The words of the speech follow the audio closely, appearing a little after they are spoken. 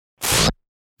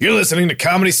You're listening to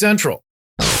Comedy Central.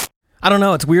 I don't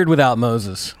know. It's weird without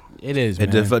Moses. It is,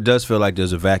 man. It does feel like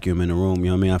there's a vacuum in the room.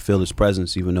 You know what I mean? I feel his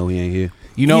presence even though he ain't here.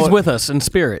 You know He's what? with us in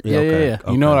spirit. Yeah. Okay.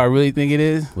 You know what I really think it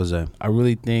is? What's that? I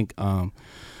really think the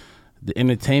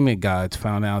entertainment gods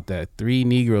found out that 3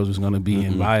 Negroes was going to be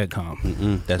in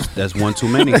Viacom. That's one too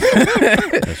many.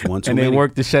 That's one too And many. they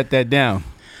worked to shut that down.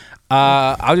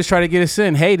 I'll just try to get us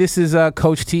in. Hey, this is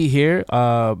Coach T here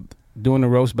doing the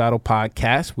Roast Battle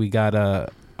podcast. We got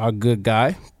our good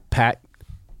guy, Pat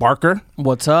Barker.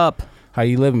 What's up? How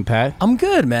you living, Pat? I'm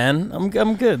good, man. I'm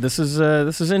good. This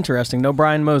is interesting. No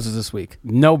Brian Moses this week.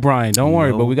 No, Brian. Don't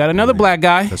worry. But we got another black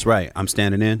guy. That's right. I'm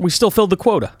standing in. We still filled the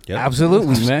quota. Yep.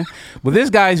 Absolutely, man. But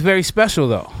this guy is very special,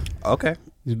 though. Okay.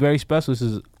 He's very special. This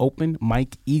is Open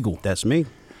Mike Eagle. That's me.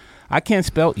 I can't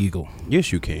spell Eagle.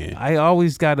 Yes, you can. I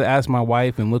always got to ask my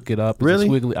wife and look it up. It's Really?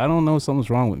 squiggly. I don't know. Something's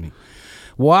wrong with me.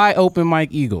 Why Open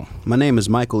Mike Eagle? My name is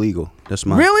Michael Eagle. That's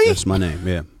my Really? That's my name.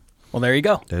 Yeah. Well, there you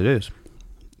go. That is.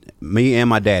 Me and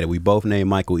my daddy, we both named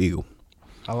Michael Eagle.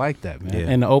 I like that, man. Yeah.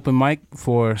 And the open mic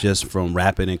for... Just from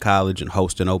rapping in college and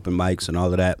hosting open mics and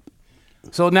all of that.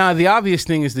 So now the obvious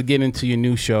thing is to get into your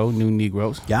new show, New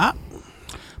Negroes. Yeah.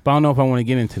 But I don't know if I want to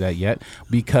get into that yet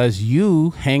because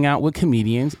you hang out with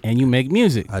comedians and you make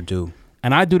music. I do.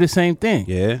 And I do the same thing.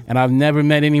 Yeah. And I've never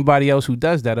met anybody else who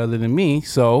does that other than me.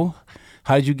 So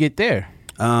how did you get there?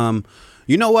 You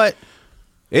know what?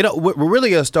 What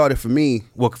really started for me.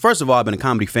 Well, first of all, I've been a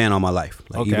comedy fan all my life.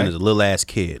 Like Okay. even as a little ass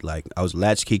kid. Like I was a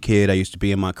latchkey kid. I used to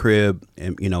be in my crib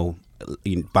and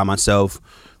by myself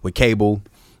with cable.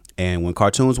 And when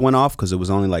cartoons went off, because it was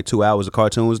only like 2 hours of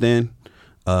cartoons then,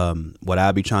 what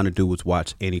I'd be trying to do was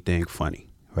watch anything funny.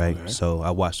 Right. Okay. So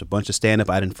I watched a bunch of stand up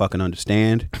I didn't fucking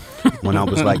understand when I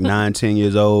was like 9, 10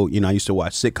 years old. I used to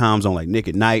watch sitcoms on like Nick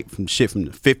at Night from the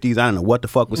 50s. I don't know what the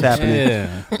fuck was happening.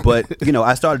 Yeah. But,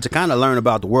 I started to kind of learn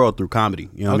about the world through comedy.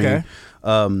 You know what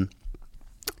I mean?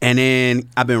 And then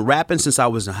I've been rapping since I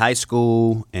was in high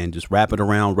school and just rapping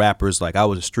around rappers. Like I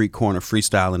was a street corner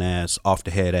freestyling ass, off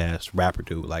the head ass rapper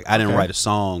dude. Like I didn't Okay. write a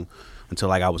song until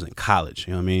like I was in college.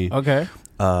 You know what I mean? Okay.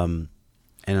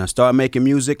 And I started making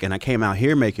music, and I came out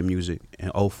here making music in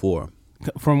 2004.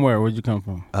 From where? Where'd you come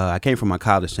from? I came from my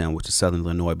college town, which is Southern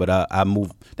Illinois, but I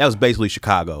moved. That was basically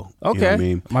Chicago. Okay. You know what I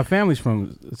mean? My family's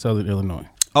from Southern Illinois.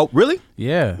 Oh, really?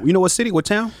 Yeah. You know what city? What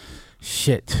town?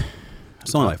 Shit.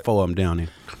 It's only like 4 of them down there.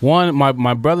 One,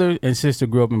 my brother and sister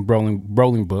grew up in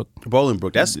Bolingbrook.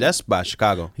 Bolingbrook. That's by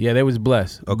Chicago. Yeah, they was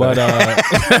blessed. Okay.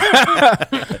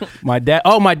 But my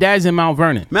dad's in Mount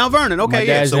Vernon. Mount Vernon. My Okay,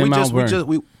 yeah. dad's So in Mount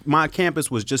Vernon. my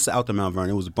campus was just south of Mount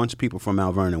Vernon. It was a bunch of people from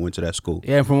Mount Vernon went to that school.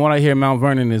 Yeah, from what I hear, Mount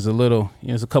Vernon is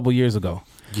it's a couple years ago.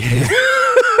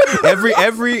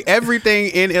 Everything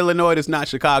in Illinois that's not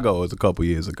Chicago was a couple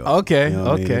years ago. Okay, You know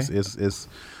what I mean? okay. It's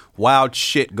wild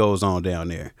shit goes on down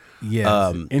there.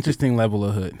 Yeah, interesting level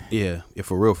of hood. Yeah,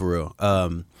 for real.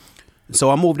 So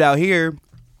I moved out here,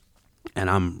 and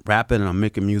I'm rapping and I'm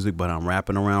making music, but I'm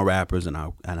rapping around rappers, and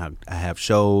I have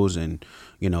shows, and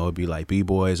it'd be like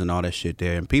b-boys and all that shit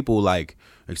there, and people like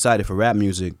excited for rap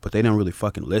music, but they don't really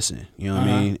fucking listen. You know what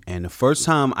I mean? And the first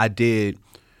time I did,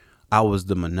 I was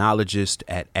the monologist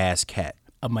at ASCAT.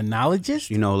 A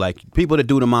monologist? Like people that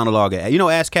do the monologue at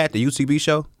ASCAT, the UCB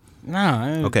show.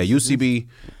 Nah. Okay, UCB.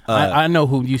 I know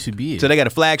who UCB is. So they got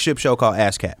a flagship show called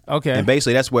ASCAT. Okay. And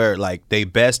basically that's where like they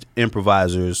best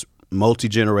improvisers,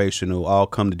 multi-generational, all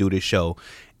come to do this show.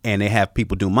 And they have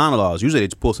people do monologues. Usually they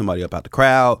just pull somebody up out the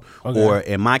crowd. Okay. Or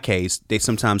in my case, they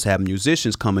sometimes have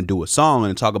musicians come and do a song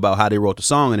and talk about how they wrote the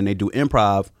song, and then they do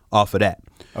improv off of that.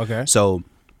 Okay. So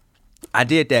I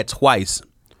did that twice,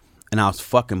 and I was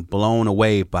fucking blown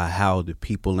away by how the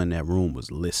people in that room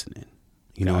was listening.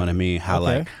 You know what I mean? How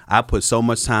Okay. like I put so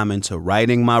much time into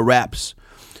writing my raps,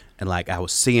 and like I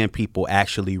was seeing people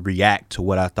actually react to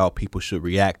what I thought people should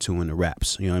react to in the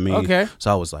raps. You know what I mean? Okay.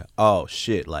 So I was like, oh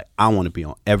shit, like I want to be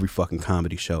on every fucking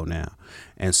comedy show now.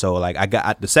 And so like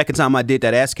the second time I did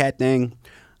that ASCAT thing,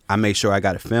 I made sure I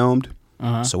got it filmed.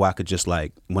 So I could just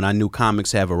like, when I knew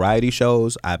comics had variety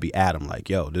shows, I'd be at them like,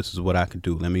 yo, this is what I could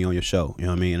do. Let me on your show. You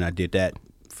know what I mean? And I did that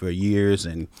for years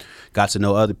and got to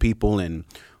know other people. And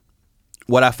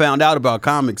what I found out about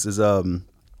comics is a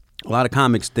lot of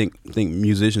comics think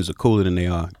musicians are cooler than they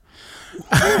are.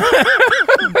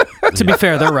 To be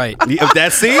fair, they're right.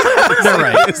 That's see? They're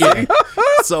right. Yeah.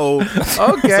 So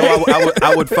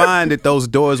I would find that those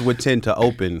doors would tend to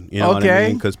open, you know what I Okay.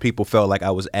 mean? Because people felt like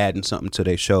I was adding something to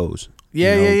their shows.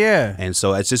 Yeah, you know? yeah. And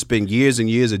so it's just been years and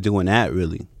years of doing that,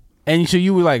 really, And so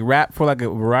you would like rap for like a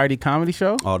variety comedy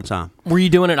show? all the time. Were you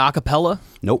doing it a cappella?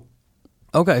 Nope.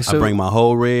 Okay, so I bring my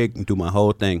whole rig and do my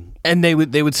whole thing. and they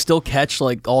would still catch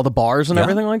like all the bars and Yeah.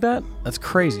 everything like that. That's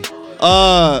crazy.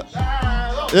 Yeah.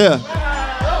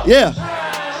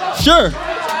 Sure.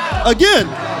 Again.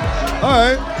 All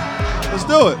right. Let's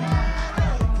do it.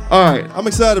 All right. I'm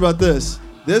excited about this.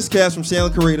 This cat's from Santa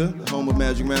Clarita, the home of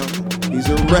Magic Mountain. He's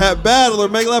a rap battler.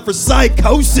 Make it loud for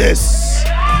Psychosis.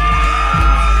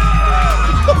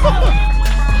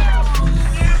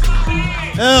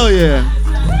 Hell yeah.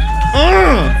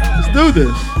 Let's do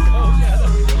this.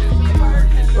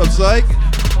 What's up, Psych?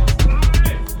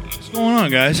 What's going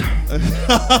on, guys?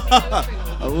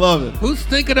 I love it. Who's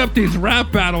thinking up these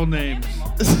rap battle names?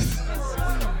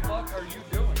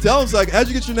 Tell him, Psych, how'd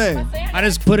you get your name? I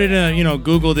just put it in,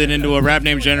 Googled it into a rap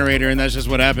name generator, and that's just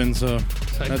what happened. So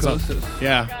that's all. Psychosis.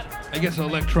 Yeah, I guess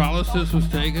electrolysis was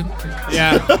taken.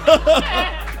 yeah.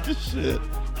 Shit.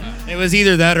 It was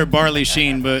either that or Barley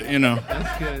Sheen, but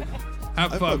That's good.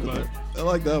 Have fun, bud. I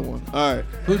like that one. All right.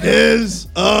 His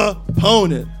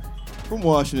opponent from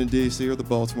Washington, D.C. or the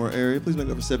Baltimore area. Please make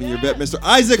it up for 7-year bet, Mr.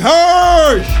 Isaac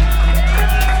Hirsch.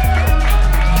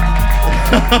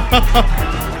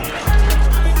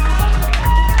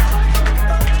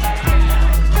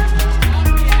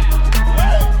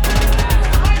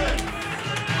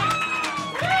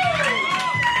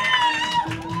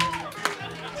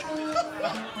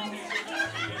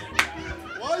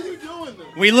 Why are you doing this?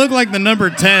 we look like the number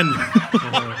 10.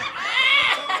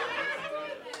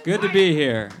 Good to be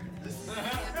here. All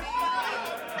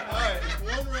right.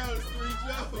 One round is 3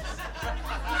 jokes.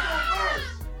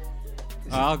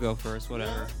 I'll go first,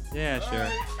 whatever. Yeah, sure.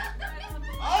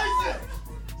 Isaac!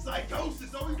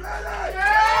 Psychosis, are we ready?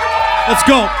 Let's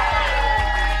go.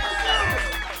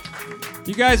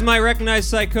 You guys might recognize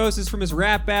Psychosis from his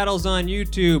rap battles on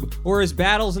YouTube or his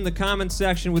battles in the comments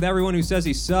section with everyone who says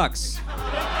he sucks.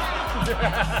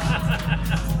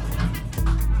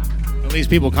 At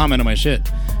least people comment on my shit.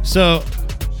 So,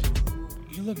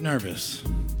 you look nervous.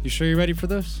 You sure you're ready for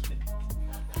this?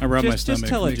 I rub my stomach. Just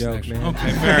tell a Makes joke, extra- man.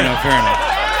 Okay, fair enough.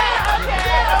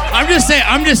 I'm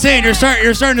just saying. You're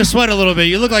starting to sweat a little bit.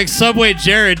 You look like Subway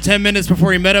Jared 10 minutes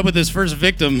before he met up with his first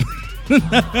victim.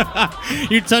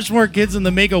 You touch more kids than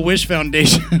the Make-A-Wish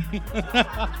Foundation.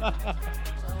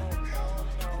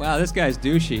 Wow, this guy's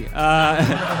douchey.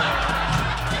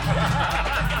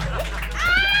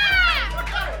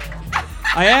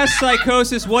 I asked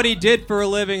Psychosis what he did for a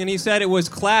living, and he said it was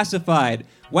classified.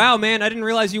 Wow, man, I didn't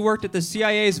realize you worked at the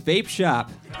CIA's vape shop.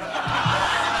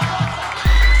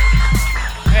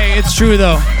 Hey, it's true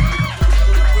though.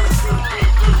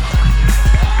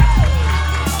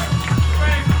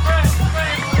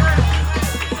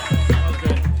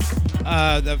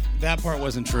 That part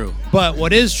wasn't true. But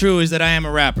what is true is that I am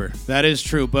a rapper. That is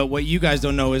true. But what you guys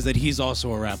don't know is that he's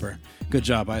also a rapper. Good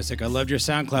job, Isaac. I loved your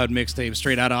SoundCloud mixtape,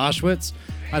 Straight Outta Auschwitz.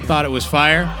 I thought it was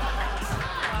fire.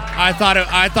 I thought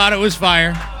it was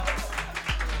fire.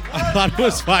 I thought it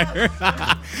was fire.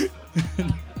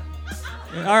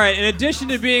 All right, in addition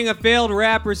to being a failed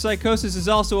rapper, Psychosis is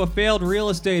also a failed real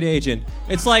estate agent.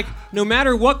 It's like, no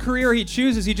matter what career he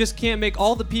chooses, he just can't make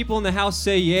all the people in the house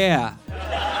say yeah.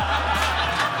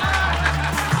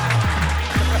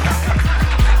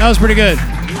 That was pretty good.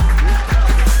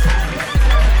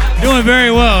 Doing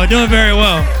very well.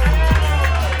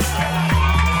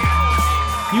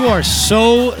 You are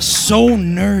so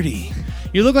nerdy.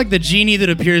 You look like the genie that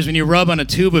appears when you rub on a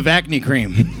tube of acne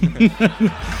cream.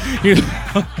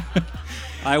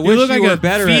 I wish look you like were a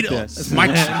better fetal. at this. It's my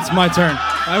turn.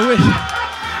 I wish.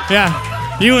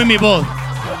 Yeah, you and me both.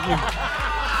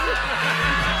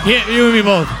 Yeah, you and me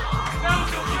both.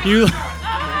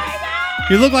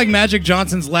 You look like Magic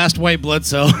Johnson's last white blood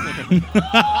cell.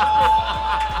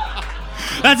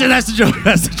 That's it. That's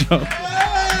the joke.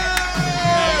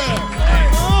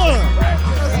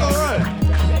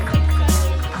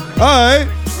 All right,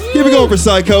 here we go for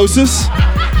Psychosis.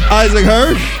 Isaac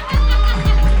Hirsch.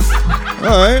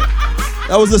 All right,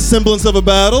 that was a semblance of a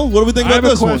battle. What do we think I about have a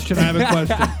this question.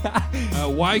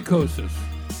 Why Cosis?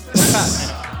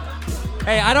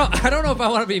 Hey, I don't know if I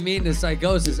want to be mean to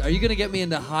Psychosis. Are you gonna get me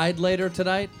into Hyde later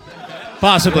tonight?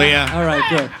 Possibly, yeah. All right,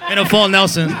 good. In a full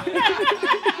Nelson.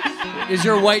 Is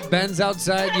your white Benz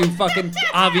outside, you fucking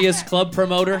obvious club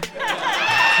promoter?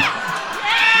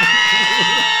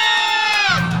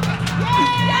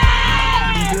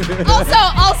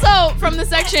 Also from the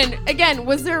section again,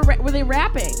 were they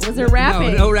rapping? Was there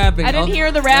rapping? No rapping. I didn't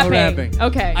hear the rapping. No rapping.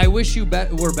 Okay. I wish you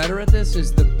were better at this.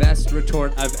 Is the best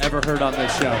retort I've ever heard on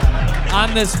this show.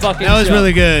 On this fucking show. That was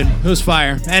really good. It was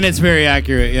fire. And it's very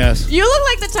accurate, yes. You look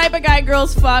like the type of guy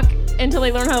girls fuck until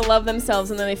they learn how to love themselves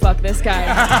and then they fuck this guy.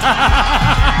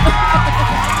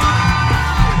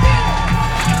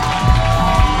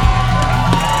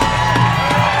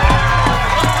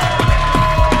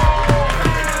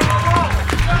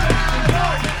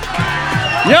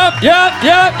 Hey,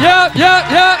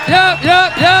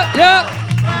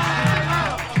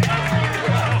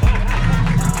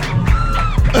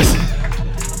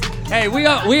 we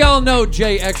all know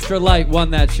Jay Extra Light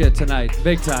won that shit tonight,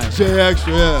 big time. Jay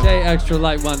Extra, yeah. Jay Extra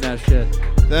Light won that shit.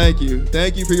 Thank you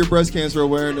for your breast cancer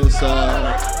awareness.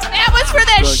 That was for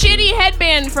that shitty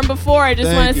headband from before. I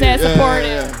just want to say I support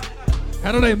it.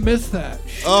 How did I miss that?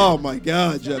 Oh my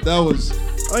God, Jeff, that was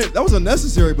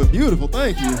unnecessary but beautiful.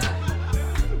 Thank you.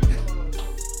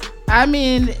 I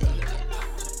mean,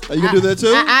 are you gonna do that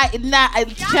too?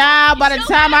 Child, by the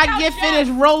time I get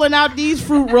finished rolling out these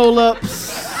fruit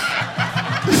roll-ups,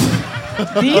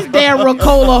 these damn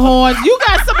Ricola horns, you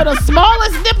got some of the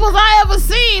smallest nipples I ever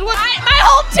seen. My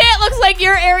whole tit looks like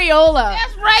your areola.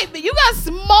 That's right, but you got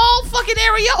small fucking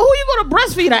areola. Who you gonna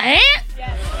breastfeed, an ant?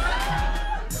 Yes.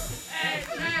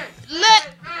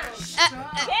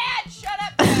 Dad, shut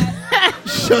up, Dad.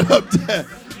 Shut up, Dad.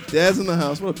 Dad's in the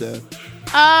house. What up, Dad?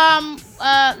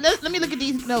 Let me look at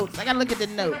these notes. I gotta look at the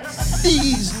notes.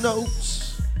 These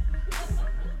notes.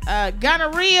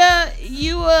 Gonorrhea,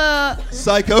 you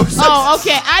Psychosis. Oh,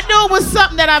 okay. I knew it was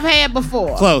something that I've had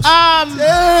before. Close. Damn,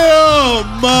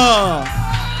 Ma.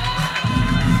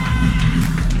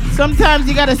 Sometimes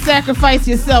you gotta sacrifice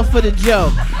yourself for the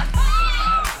joke.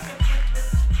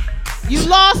 You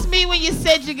lost me when you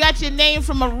said you got your name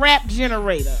from a rap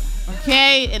generator,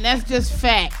 okay? And that's just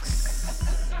facts.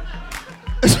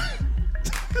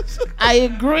 I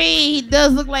agree, he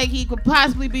does look like he could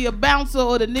possibly be a bouncer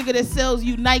or the nigga that sells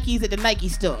you Nikes at the Nike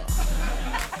store.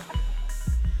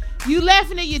 You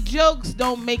laughing at your jokes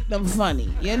don't make them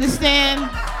funny. You understand?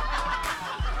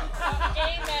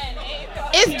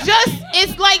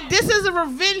 It's like this is a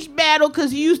revenge battle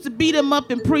because you used to beat him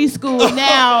up in preschool and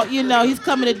now, he's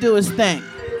coming to do his thing.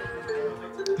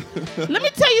 Let me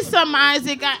tell you something,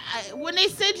 Isaac. When they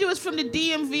said you was from the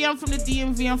DMV, I'm from the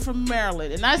DMV, I'm from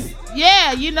Maryland. And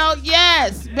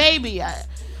yes, baby.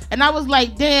 And I was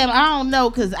like, damn, I don't know,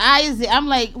 because Isaac, I'm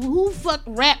like, who fuck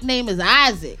rap name is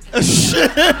Isaac?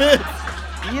 Shit.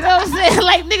 You know what I'm saying?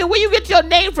 Like, nigga, where you get your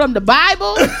name from? The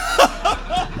Bible? It's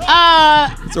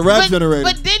a rap generator.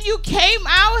 But then you came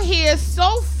out here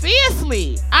so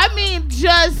fiercely. I mean,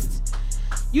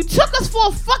 you took us for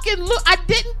a fucking look. I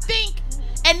didn't think,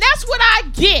 and that's what I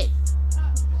get.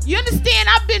 You understand?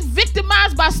 I've been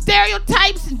victimized by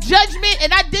stereotypes and judgment,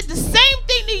 and I did the same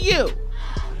thing to you.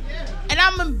 And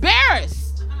I'm embarrassed.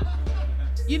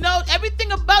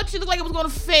 Everything about you looked like it was gonna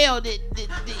fail. I mean,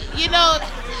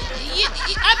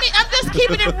 I'm just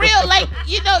keeping it real. Like,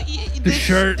 the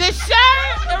shirt. The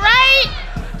shirt, right?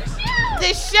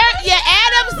 The shirt, your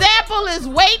Adam's apple is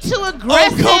way too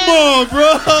aggressive. Oh, come on,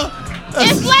 bro.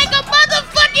 It's like a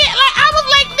motherfucking, like, I was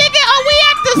like, nigga, are we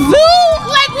at the zoo?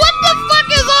 Like, what the fuck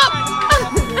is up?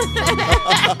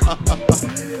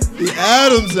 The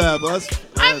Adam's apple.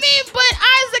 I mean, but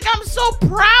Isaac, I'm so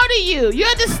proud of you. You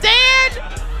understand?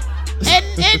 And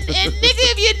nigga,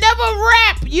 if you never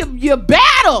rap, you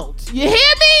battled. You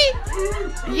hear me?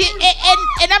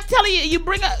 And I'm telling you,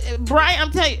 Brian,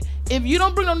 I'm telling you, if you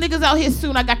don't bring no niggas out here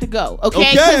soon, I got to go.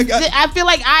 Okay? I feel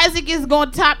like Isaac is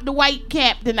gonna top the white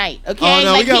cap tonight. Okay? Oh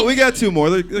no, like we got two more.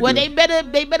 They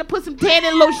better put some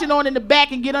tanning lotion on in the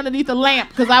back and get underneath the lamp,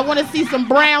 because I want to see some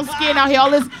brown skin out here.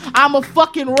 All this, I'm a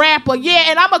fucking rapper, yeah,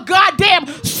 and I'm a goddamn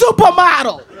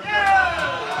supermodel.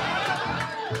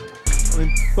 I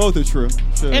mean, both are true.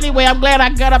 Sure. Anyway, I'm glad I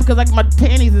got up because my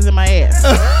panties is in my ass.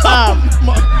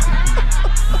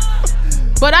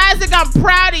 But Isaac, I'm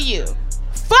proud of you.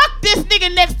 Fuck this nigga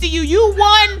next to you. You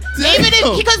won, even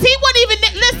because he wasn't even.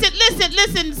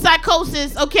 Listen,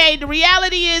 Psychosis. Okay, the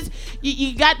reality is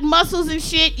you got muscles and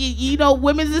shit. You know,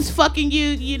 women's is fucking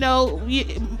you.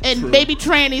 And true. Baby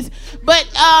trannies. But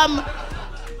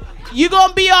you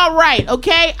gonna be all right,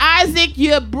 okay? Isaac,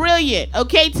 you're brilliant,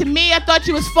 okay? To me, I thought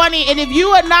you was funny, and if you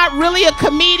are not really a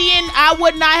comedian, I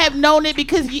would not have known it,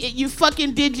 because you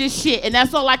fucking did your shit, and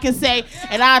that's all I can say,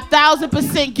 and I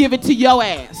 1,000% give it to your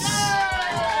ass.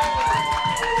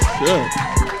 Good.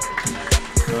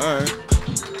 All right.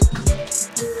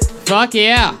 Fuck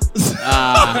yeah.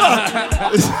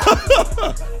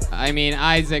 I mean,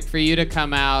 Isaac, for you to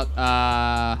come out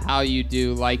how you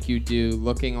do, like you do,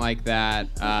 looking like that,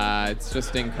 it's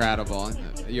just incredible.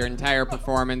 Your entire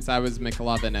performance, I was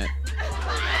McLovin' it.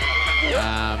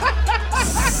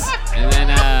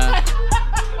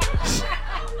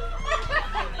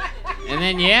 And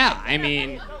then, yeah, I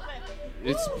mean,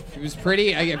 it was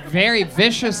pretty, a very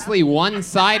viciously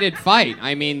one-sided fight.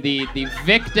 I mean, the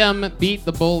victim beat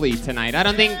the bully tonight. I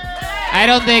don't think,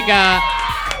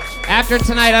 after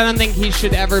tonight, I don't think he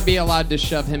should ever be allowed to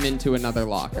shove him into another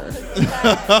locker.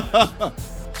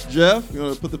 Jeff, you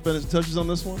want to put the finishing touches on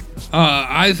this one?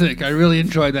 Isaac, I really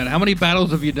enjoyed that. How many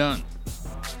battles have you done?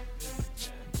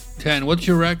 10. What's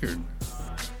your record?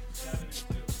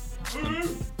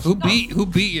 Who beat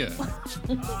you?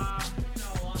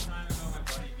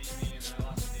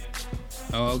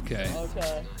 Oh, okay.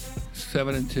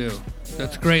 7-2.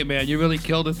 That's great, man. You really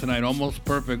killed it tonight. Almost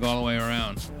perfect all the way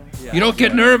around. You don't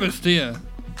get nervous, do you?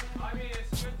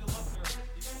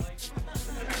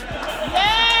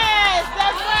 Yes,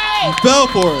 that's right. You fell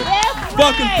for it. That's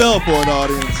Fucking right. fell for it,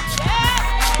 audience.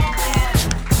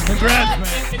 Congrats, man.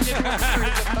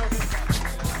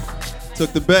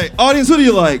 Took the bait. Audience, who do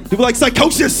you like? Do we like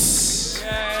Psychosis?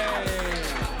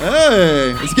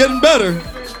 Hey, it's getting better.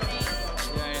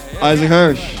 Isaac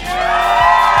Hirsch.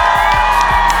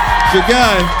 It's your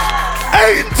guy.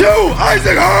 8-2,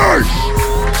 Isaac Hirsch.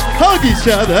 Hug each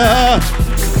other.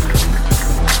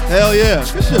 Hell yeah.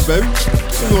 Good shit, baby.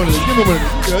 Give me one of these. Give me one of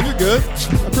these. You're good. I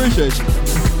appreciate you.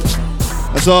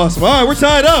 That's awesome. All right, we're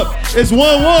tied up. It's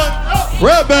 1-1.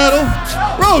 Rap battle.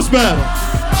 Roast battle.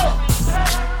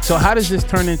 So how does this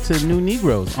turn into New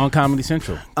Negroes on Comedy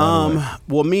Central?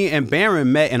 Well, me and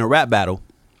Baron met in a rap battle.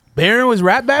 Baron was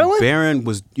rap battling? Baron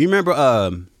was. You remember?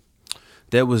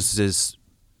 There was this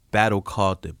battle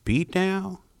called the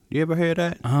Beatdown. You ever hear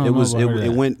that? I don't it know was. if I heard It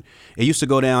that. went. It used to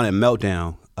go down at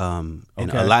Meltdown. And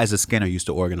Okay. Eliza Skinner used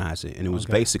to organize it, and it was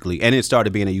Okay. basically, and it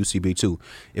started being a UCB too.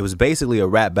 It was basically a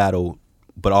rap battle,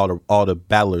 but all the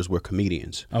battlers were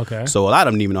comedians. Okay. So a lot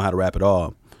of them didn't even know how to rap at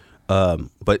all.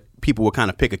 But people would kind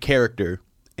of pick a character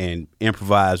and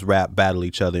improvise, rap, battle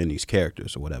each other in these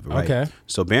characters or whatever. Right? Okay.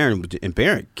 So Baron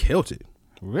killed it.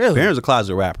 Really? Baron's a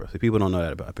closet rapper. So people don't know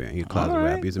that about Baron. He's a closet All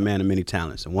right. rapper. He's a man of many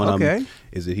talents, and one of them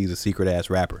is that he's a secret ass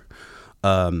rapper.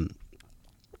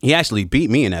 He actually beat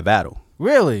me in that battle.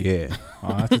 Really? Yeah.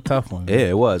 Oh, that's a tough one. Yeah,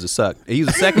 it was. It sucked. He's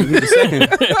the second.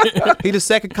 He's the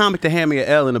second comic to hand me an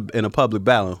L in a public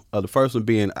battle. The first one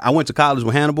being I went to college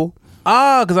with Hannibal.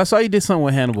 Ah, because I saw you did something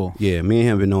with Hannibal. Yeah, me and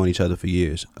him been knowing each other for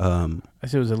years. That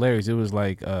shit was hilarious. It was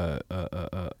like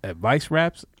advice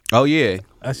raps. Oh yeah,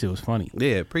 That shit was funny.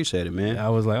 yeah. Appreciate it, man. I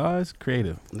was like, oh, it's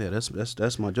creative. Yeah,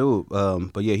 that's my dude.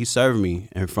 But yeah, he served me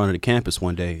in front of the campus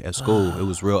one day at school. It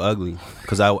was real ugly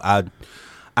because I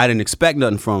didn't expect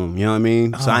nothing from him. You know what I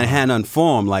mean? So I ain't had nothing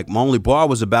for him. Like my only bar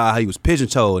was about how he was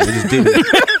pigeon-toed. It just didn't.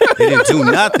 It didn't do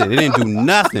nothing. It didn't do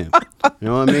nothing. You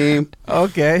know what I mean?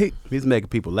 Okay. He was making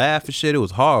people laugh and shit. It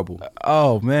was horrible.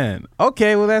 Oh man.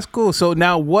 Okay, well that's cool. So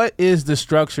now, what is the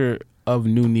structure of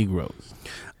New Negroes?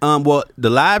 Well, the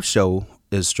live show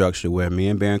is structured where me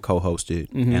and Baron co-hosted,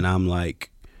 and I'm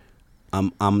like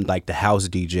the house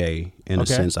DJ in a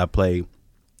Okay. sense. I play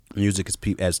music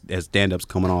as stand-ups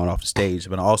coming on off the stage,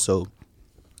 but also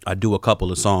I do a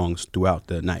couple of songs throughout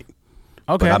the night.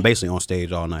 Okay. But I'm basically on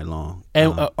stage all night long.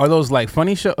 And are those like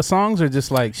funny songs or just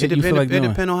like shit you feel like doing? It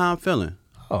depends on how I'm feeling.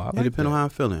 Oh, I like It depends on that. how I'm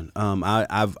feeling.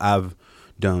 I've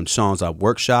done songs I've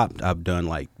workshopped. I've done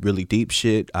like really deep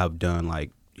shit. I've done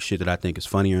like shit that I think is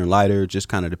funnier and lighter. Just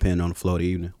kind of depend on the flow of the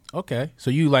evening. Okay, so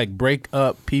you like break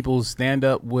up people's stand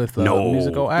up with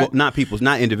musical well, act? not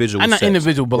individual. Not sets.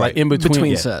 individual, but like Right. in between,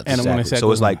 Between yeah. sets. And when I Exactly. say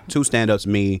So it's like two stand-ups,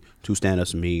 me,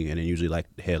 and then usually like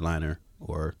the headliner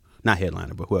or not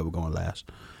headliner, but whoever going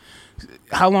last.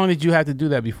 how long did you have to do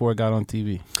that before it got on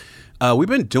TV? We've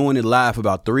been doing it live for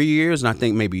about 3 years, and I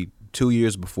think maybe 2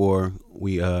 years before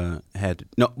we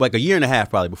like a year and a half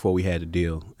probably before we had the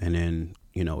deal, and then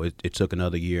it took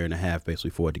another year and a half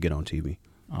basically for it to get on TV.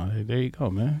 Oh, there you go,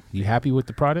 man. You happy with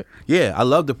the product? Yeah, I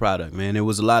love the product, man. It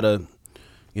was a lot of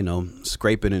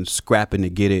scraping and scrapping to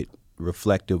get it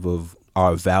reflective of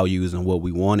our values and what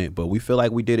we wanted, but we feel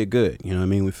like we did it good. You know what I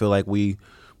mean? We feel like we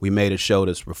made a show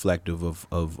that's reflective of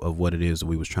what it is that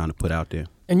we was trying to put out there.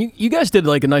 And you guys did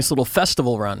like a nice little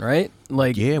festival run, right?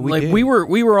 Like Yeah, we did. we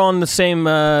were on the same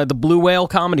the Blue Whale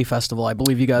Comedy Festival. I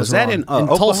believe you guys Was were that on, in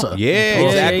Tulsa. Oklahoma? Yeah,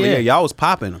 exactly. Yeah, y'all was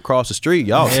popping across the street.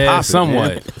 Y'all was Yeah, popping.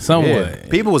 somewhat. Yeah.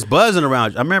 People was buzzing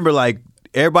around. I remember like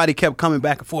everybody kept coming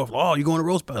back and forth. Oh, you going to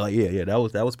roast battle? Like, yeah, that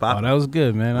was Oh, popping. that was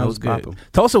good, man. That That was was good. poppin'.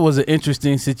 Tulsa was an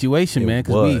interesting situation, man.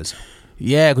 was.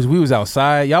 Because we was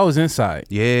outside. Y'all was inside.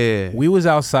 Yeah. We was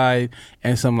outside,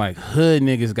 and some like hood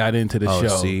niggas got into the Oh, show.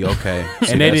 see, okay.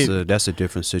 See, And they that's a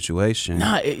different situation.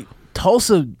 Nah,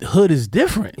 Tulsa hood is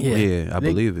different. Yeah, I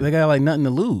believe it. They got like nothing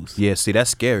to lose. Yeah, see, that's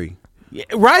scary. Yeah,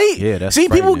 right? Yeah, that's See,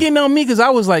 people frightening. getting on me because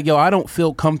I was like, yo, I don't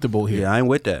feel comfortable here. Yeah, I ain't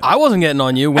with that. I wasn't getting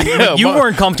on you when you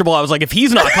weren't comfortable. I was like, if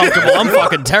he's not comfortable, I'm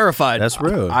fucking terrified. That's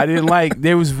real. I didn't like.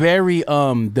 There was very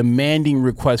demanding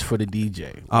requests for the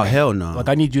DJ. Oh, hell no. Like,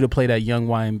 I need you to play that Young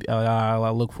YMB.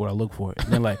 I'll look for it.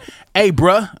 And then like, hey,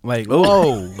 bruh. Like,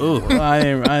 whoa.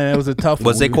 It was a tough one.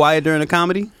 Was they quiet during the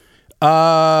comedy?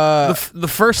 The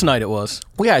first night it was.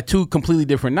 We had two completely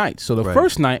different nights. So the Right.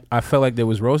 first night, I felt like there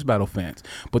was roast battle fans,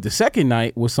 but the second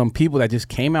night was some people that just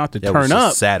came out to That turn was up.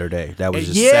 just Saturday. That was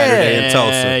just Yeah. Saturday in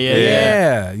Tulsa.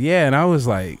 Yeah. And I was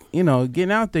like, you know,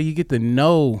 getting out there, you get to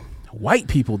know white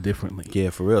people differently. Yeah,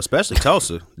 for real. Especially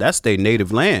Tulsa. That's their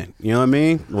native land. You know what I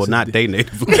mean? Well, not their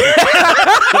native land.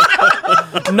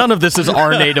 None of this is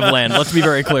our native land. Let's be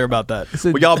very clear about that.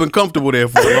 But y'all been comfortable there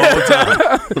for a long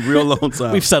time. A real long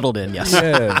time. We've settled in, yes.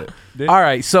 Yeah. All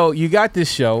right, so you got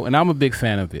this show, and I'm a big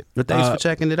fan of it. But thanks for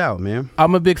checking it out, man.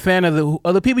 I'm a big fan of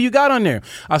the people you got on there.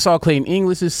 I saw Clayton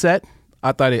English's set.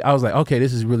 I was like, okay,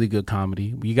 this is really good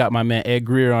comedy. You got my man Ed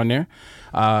Greer on there.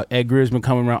 Ed Greer's been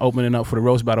coming around opening up for the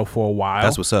roast battle for a while.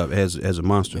 That's what's up. As a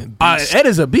monster. Ed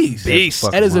is a beast. Beast.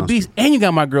 Ed is a beast. And you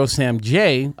got my girl Sam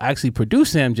J. I actually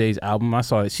produced Sam J's album. I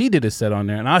saw that she did a set on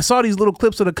there. And I saw these little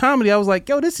clips of the comedy. I was like,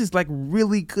 yo, this is like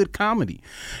really good comedy.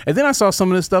 And then I saw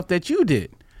some of the stuff that you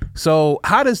did. So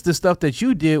how does the stuff that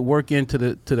you did work into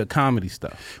the comedy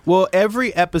stuff? Well,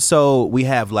 every episode we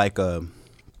have like a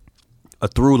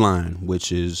through line,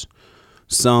 which is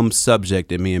some subject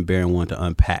that me and Baron want to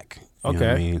unpack. You know what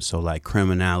I mean? So like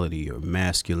criminality or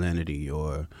masculinity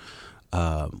or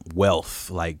wealth.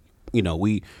 Like, you know,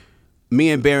 me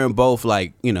and Baron both,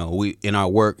 like, you know, we in our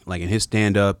work, like in his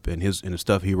stand up and the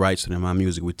stuff he writes and in my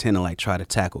music, we tend to like try to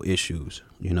tackle issues,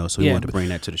 you know, so we wanted to bring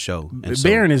that to the show. And so,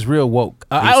 Baron is real woke.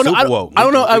 I don't know. I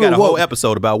don't know. We got a whole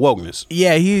episode about wokeness.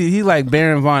 Yeah, he like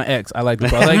Baron Von X. I like to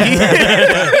call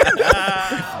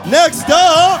Next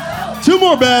up, 2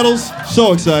 more battles.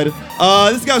 So excited.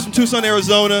 This guy's from Tucson,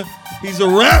 Arizona. He's a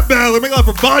rap battler. Make it loud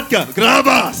for Vodka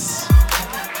Gravas.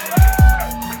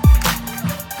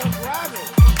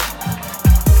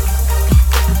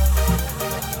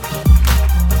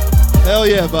 Hell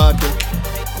yeah, Vodka.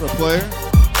 What a player.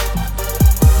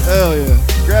 Hell yeah.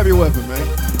 Grab your weapon, man.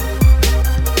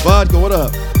 Vodka, what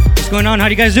up? What's going on? How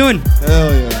you guys doing?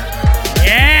 Hell yeah.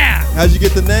 Yeah! How'd you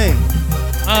get the name?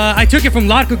 I took it from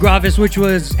Latka Gravis, which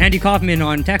was Andy Kaufman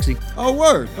on Taxi. Oh,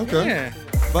 word. Okay. Yeah.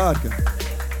 Vodka.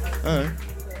 All right.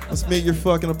 Let's meet your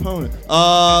fucking opponent.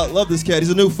 Love this cat. He's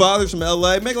a new father. He's from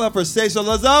LA. Make it loud for Cesar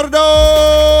Lazardo!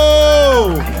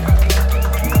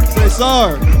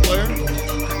 Cesar, player.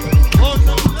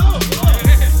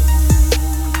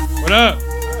 What up?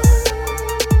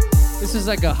 This is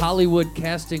like a Hollywood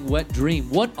casting wet dream.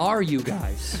 What are you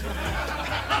guys?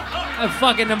 I'm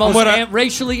fucking the most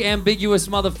racially ambiguous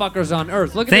motherfuckers on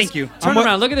earth. Look at Thank this. you. Turn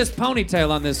around. Look at this ponytail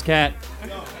on this cat.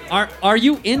 Are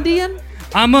you Indian?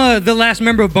 I'm the last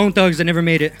member of Bone Thugs that never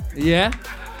made it. Yeah?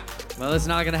 Well, it's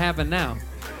not gonna happen now.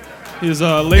 He's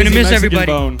a lazy Gonna miss Mexican everybody.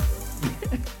 bone.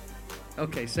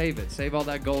 Okay, save it. Save all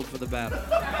that gold for the battle.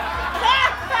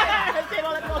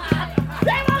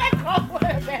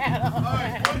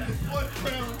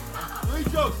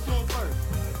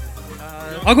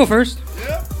 I'll go first.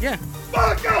 Yeah? Yeah.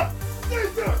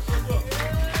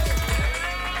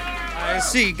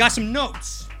 Let's see. Got some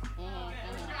notes.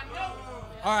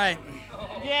 All right.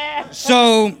 Yeah.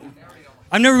 So,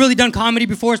 I've never really done comedy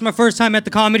before. It's my first time at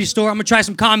the Comedy Store. I'm gonna try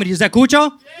some comedy. Is that cool,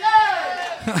 y'all?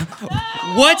 Yeah.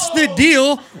 What's the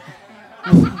deal?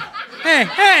 Hey.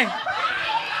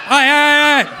 All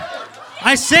right.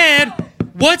 I said,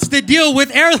 what's the deal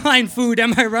with airline food?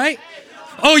 Am I right?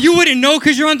 Oh, you wouldn't know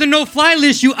because you're on the no-fly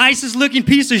list, you ISIS-looking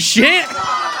piece of shit.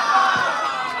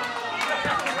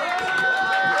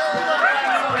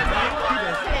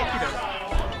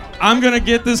 I'm gonna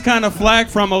get this kind of flack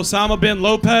from Osama bin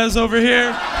Lopez over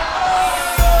here.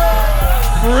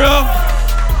 For real,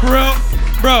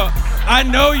 bro. I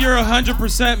know you're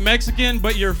 100% Mexican,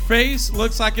 but your face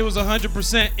looks like it was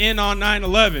 100% in on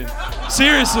 9/11.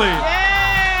 Seriously,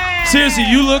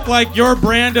 you look like your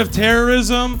brand of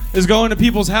terrorism is going to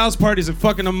people's house parties and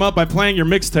fucking them up by playing your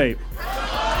mixtape.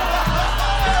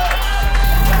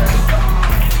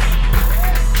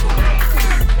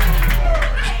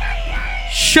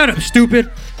 Shut up,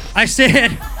 stupid. I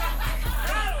said,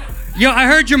 yo, I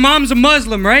heard your mom's a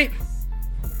Muslim, right?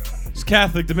 It's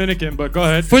Catholic Dominican, but go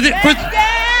ahead. For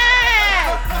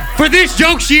this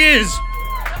joke, she is.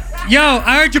 Yo,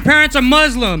 I heard your parents are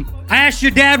Muslim. I asked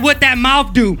your dad what that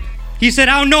mouth do. He said,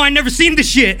 I don't know, I never seen the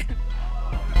shit.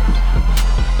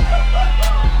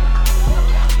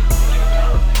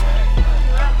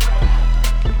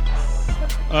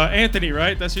 Anthony,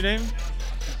 right? That's your name?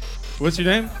 What's your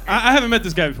name? I haven't met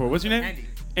this guy before. What's your name?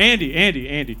 Andy.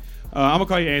 Andy. I'm gonna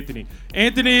call you Anthony.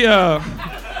 Anthony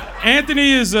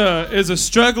is a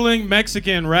struggling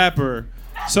Mexican rapper.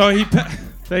 So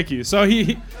thank you. So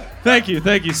he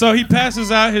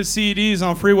passes out his CDs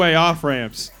on freeway off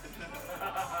ramps.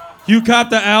 You cop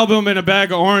the album and a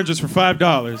bag of oranges for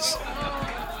 $5.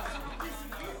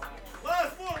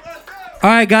 All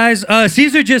right, guys.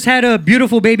 Caesar just had a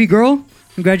beautiful baby girl.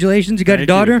 Congratulations, you got a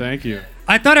daughter. Thank you.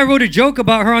 I thought I wrote a joke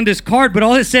about her on this card, but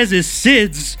all it says is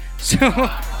SIDS. So,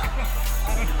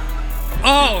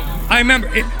 oh, I remember.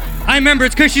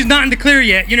 It's because she's not in the clear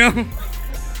yet, you know.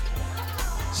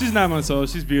 She's 9 months old.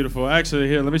 She's beautiful. Actually,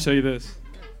 here, let me show you this.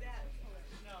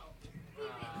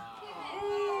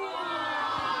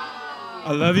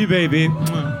 I love you, baby.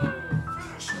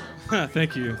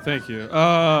 Thank you.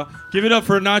 Give it up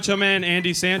for Nacho Man,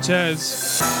 Andy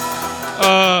Sanchez.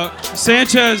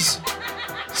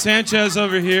 Sanchez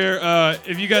over here.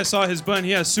 If you guys saw his bun,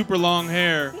 he has super long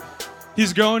hair.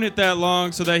 He's growing it that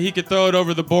long so that he could throw it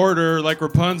over the border like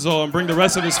Rapunzel and bring the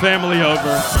rest of his family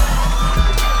over.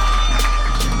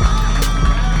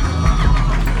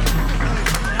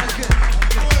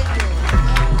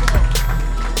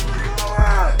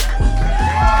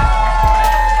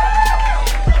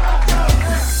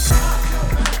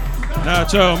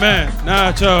 Nacho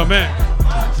Man.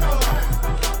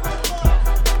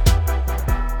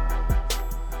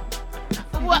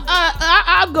 Well,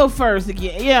 I'll go first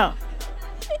again. Yeah.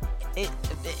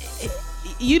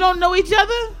 You don't know each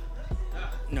other?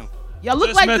 No. Y'all look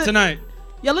Just like met tonight.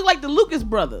 Y'all look like the Lucas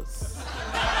brothers.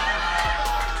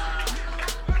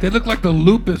 They look like the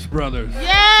Lupus brothers.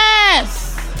 Yes.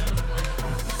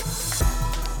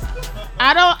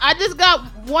 I just got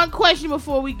one question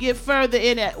before we get further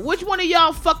in it. Which one of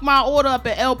y'all fucked my order up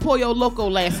at El Pollo Loco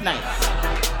last night?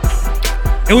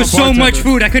 It was so much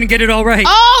food, I couldn't get it all right.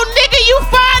 Oh, nigga, you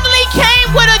finally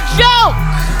came with a joke.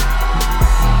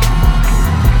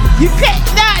 You can't.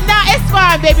 Nah, it's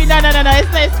fine, baby. No.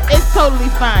 It's totally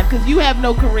fine because you have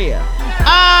no career.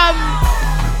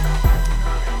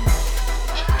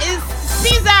 It's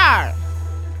Caesar.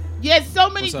 You had so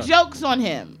many jokes on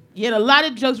him. You had a lot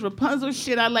of jokes, Rapunzel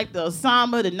shit. I like the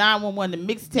Osama, the 911,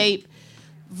 the mixtape,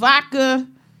 Vodka.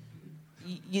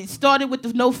 You started with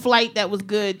the No Flight, that was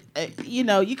good. You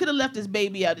could have left his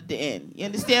baby out at the end. You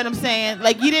understand what I'm saying?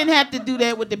 Like, you didn't have to do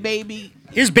that with the baby.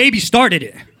 His baby started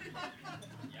it.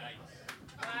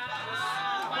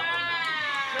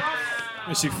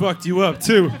 And she fucked you up,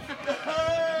 too.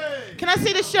 Can I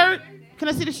see the shirt?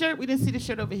 We didn't see the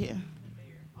shirt over here.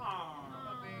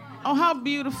 Oh, how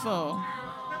beautiful.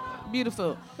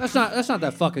 Beautiful. That's not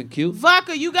that fucking cute.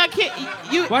 Vodka, you got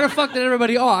Why the fuck did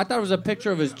everybody? Oh, I thought it was a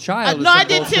picture of his child. No, I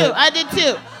did too.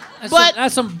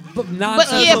 That's some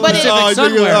nonsense. Pacific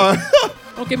Sunwear.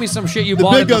 Don't give me some shit you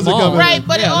bought at the mall. Right,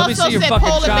 but it also said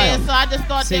polar bear, so I just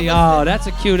thought that was... that's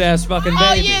a cute ass fucking baby.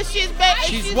 Oh yeah, she's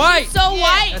white. So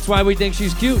white. That's why we think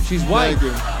she's cute. She's white.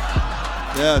 Thank you.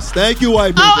 Yes, thank you,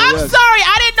 white people. Oh, I'm sorry.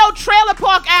 I didn't know Trailer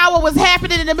Park Hour was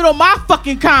happening in the middle of my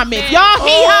fucking comment. Y'all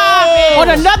hee-haw on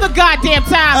another goddamn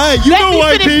time. Hey, you know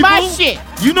white people. My shit.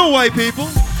 You know white people.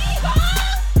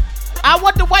 I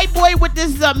want the white boy with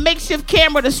this makeshift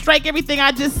camera to strike everything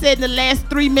I just said in the last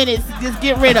 3 minutes. Just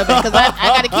get rid of it because I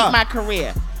got to keep my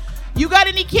career. You got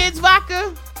any kids,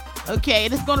 Vodka? Okay,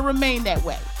 and it's going to remain that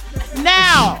way.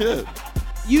 Now,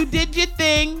 you did your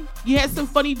thing. You had some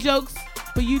funny jokes,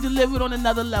 but you delivered on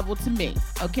another level to me,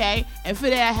 okay? And for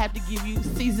that, I have to give you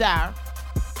Caesar,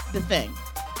 the thing.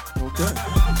 Okay.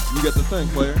 You get the thing,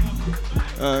 player.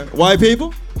 All right. White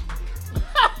people?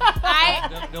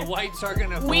 The whites are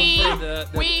gonna vote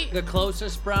for the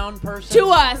closest brown person to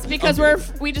us because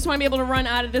we just want to be able to run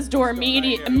out of this door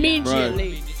immediately.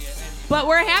 Right. But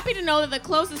we're happy to know that the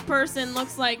closest person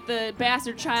looks like the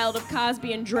bastard child of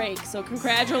Cosby and Drake. So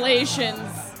congratulations.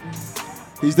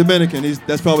 He's Dominican.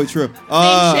 That's probably true.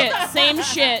 Same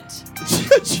shit.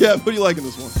 Jeff, what do you like in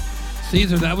this one?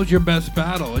 Caesar, that was your best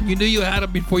battle, and you knew you had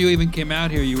it before you even came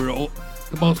out here. You were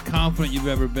the most confident you've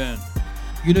ever been.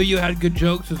 You knew you had good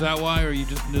jokes, is that why? Or you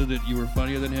just knew that you were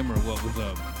funnier than him, or what was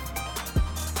up?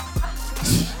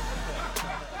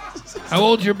 How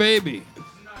old's your baby?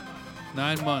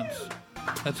 9 months.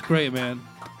 That's great, man.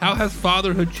 How has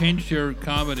fatherhood changed your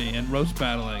comedy and roast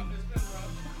battling?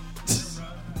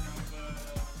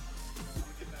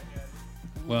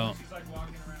 Well,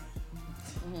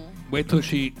 wait till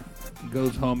she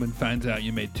goes home and finds out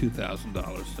you made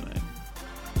 $2,000 tonight.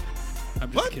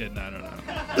 I'm just kidding. I don't know.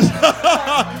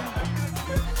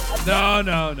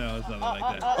 No, it's nothing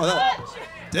like that.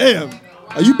 Damn.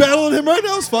 Are you battling him right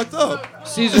now? It's fucked up.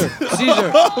 Caesar.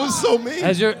 That was so mean.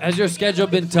 Has your schedule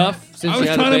been tough since I was you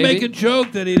had a trying to baby? make a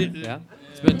joke that he didn't. Yeah,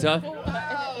 it's been tough.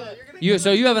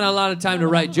 So you haven't had a lot of time to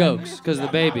write jokes because of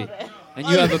the baby, and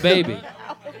you have a baby.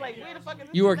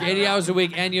 You work 80 hours a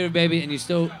week and you have a baby, and you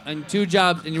still on 2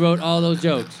 jobs, and you wrote all those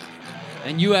jokes,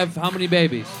 and you have how many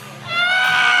babies?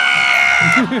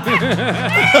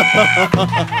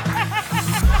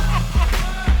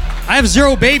 I have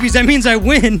 0 babies. That means I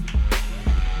win.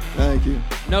 Thank you.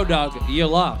 No, dog. You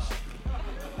lost.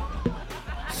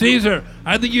 Caesar,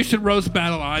 I think you should roast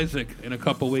battle Isaac in a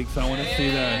couple weeks. I want to see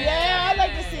that. Yeah, I'd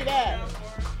like to see that.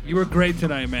 You were great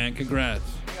tonight, man. Congrats.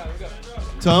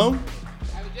 Tone?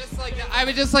 I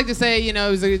would just like to say, it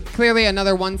was clearly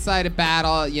another one-sided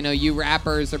battle. You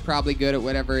rappers are probably good at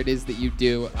whatever it is that you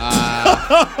do.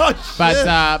 But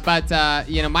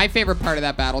my favorite part of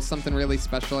that battle is something really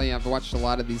special. I've watched a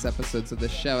lot of these episodes of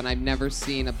this show, and I've never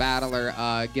seen a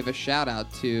battler give a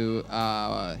shout-out to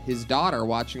his daughter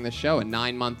watching the show, a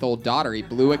 9-month-old daughter. He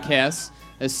blew a kiss,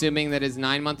 assuming that his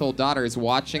 9-month-old daughter is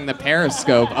watching the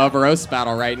Periscope of Roast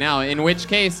Battle right now, in which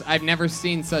case I've never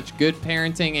seen such good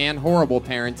parenting and horrible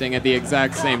parenting at the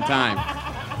exact same time.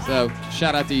 So,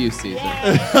 shout out to you, Caesar.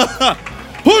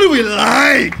 Who do we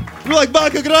like? We like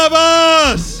Vodka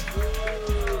Gravas!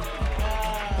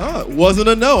 Oh, it wasn't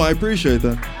a no. I appreciate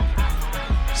that.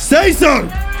 Cesar!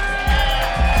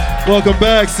 Welcome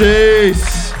back,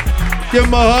 Cease. Give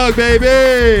him a hug,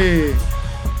 baby.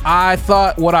 I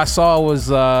thought what I saw was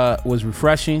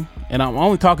refreshing, and I'm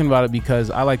only talking about it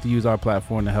because I like to use our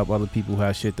platform to help other people who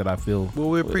have shit that I feel. Well,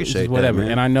 we appreciate whatever, that,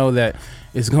 man. And I know that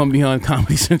it's going to be on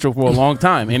Comedy Central for a long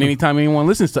time. And anytime anyone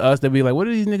listens to us, they'll be like, "What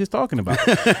are these niggas talking about?"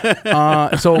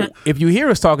 So if you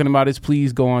hear us talking about it,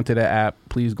 please go onto the app.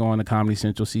 Please go on to Comedy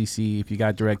Central CC. If you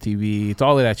got DirecTV, it's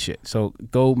all of that shit. So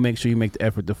go make sure you make the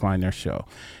effort to find their show.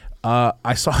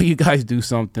 I saw you guys do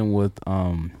something with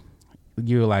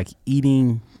you're like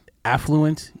eating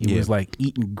affluent. He was like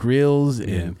eating grills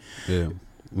and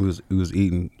We was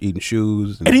eating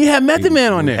shoes. And he had Method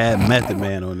Man on there. Had Method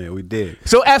Man on there. We did.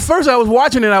 So at first I was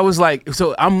watching it, I was like,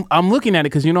 so I'm looking at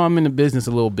it because I'm in the business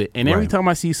a little bit, and every time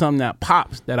I see something that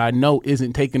pops that I know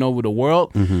isn't taking over the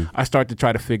world, I start to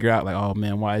try to figure out like, oh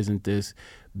man, why isn't this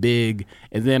big?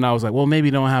 And then I was like, well, maybe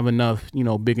they don't have enough,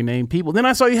 bigger name people. Then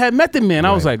I saw you had Method Man.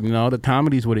 I was like, no, the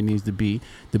comedy is what it needs to be.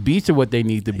 The beats are what they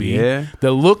need to be. Yeah.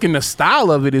 The look and the style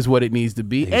of it is what it needs to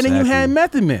be. Exactly. And then you had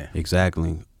Method Man.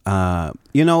 Exactly. I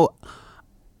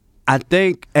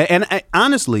think, and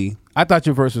honestly, I thought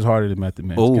your verse was harder than Method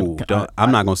Man. Oh,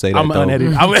 I'm not gonna say that. I'm though.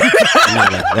 unedited.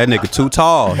 That nigga too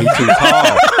tall. He too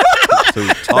tall. Too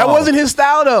tall. That wasn't his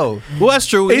style though. Well, that's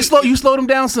true. You slowed him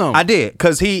down some. I did,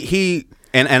 cause he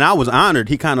and I was honored.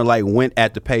 He kind of like went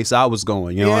at the pace I was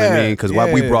going. You know what I mean? Because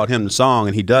we brought him the song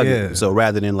and he dug it. So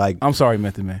rather than like, I'm sorry,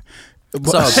 Method Man.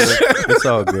 It's all good. It's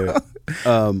all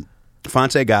good.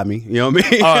 Fonte got me. You know what I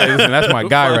mean? Oh, listen, that's my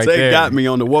guy right there. Fonte got me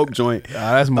on the woke joint.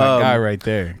 That's my guy right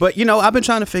there. But I've been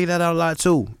trying to figure that out a lot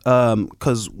too,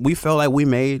 because we felt like we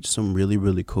made some really,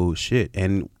 really cool shit,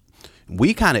 and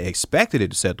we kind of expected it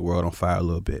to set the world on fire a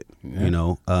little bit.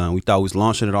 Yeah. We thought we was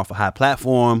launching it off a high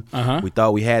platform. We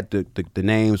thought we had the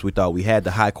names. We thought we had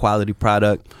the high quality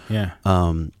product. Yeah.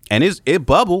 And it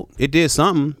bubbled. It did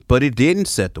something, but it didn't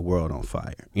set the world on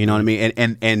fire. You know what I mean?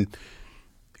 And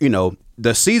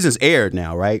the season's aired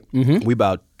now, right? We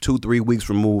about 2-3 weeks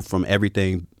removed from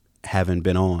everything having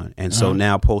been on, and so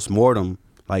now post-mortem,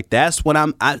 like that's what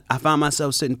I found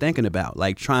myself sitting thinking about,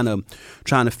 like trying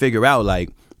to figure out, like,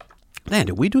 man,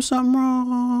 did we do something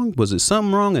wrong? Was it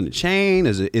something wrong in the chain?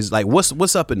 Is like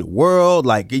what's up in the world?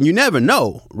 Like, and you never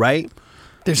know, right?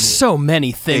 There's so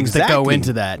many things that go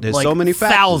into that. There's like so many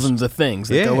factors. thousands of things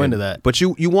that go into that. But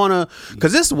you wanna,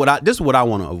 because this is what I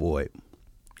want to avoid.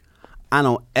 I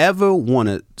don't ever want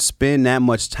to spend that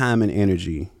much time and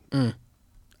energy,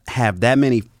 have that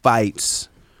many fights,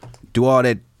 do all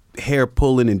that hair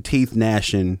pulling and teeth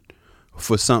gnashing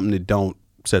for something that don't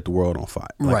set the world on fire.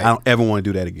 Like, Right. I don't ever want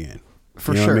to do that again.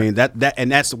 For You know sure. what I mean?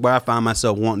 And that's where I find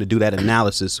myself wanting to do that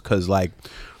analysis, because like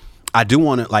I do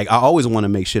want to, like, I always want to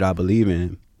make shit I believe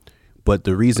in. But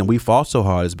the reason we fought so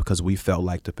hard is because we felt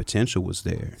like the potential was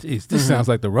there. Jeez, this sounds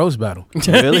like the roast battle.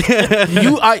 Really?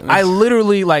 I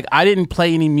literally, like, I didn't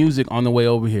play any music on the way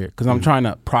over here because I'm trying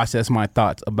to process my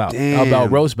thoughts about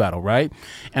roast battle, right?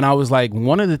 And I was like,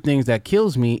 one of the things that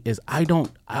kills me is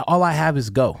all I have is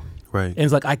go. Right. And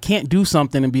it's like, I can't do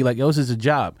something and be like, yo, this is a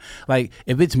job. Like,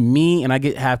 if it's me and I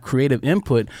have creative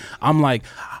input, I'm like,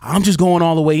 I'm just going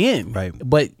all the way in. Right.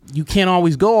 But you can't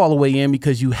always go all the way in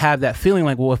because you have that feeling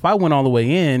like, well, if I went all the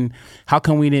way in, how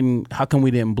come we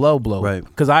didn't blow? Right.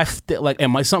 Because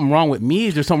am I something wrong with me?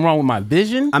 Is there something wrong with my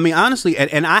vision? I mean, honestly,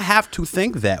 and I have to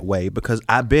think that way because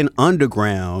I've been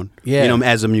underground Yeah. You know,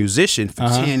 as a musician for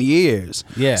 10 years.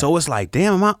 Yeah. So it's like,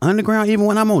 damn, am I underground even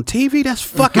when I'm on TV? That's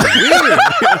fucking weird.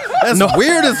 That's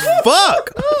weird as fuck.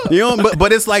 You know,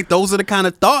 but it's like those are the kind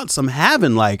of thoughts I'm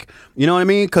having. Like, you know what I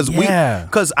mean? Because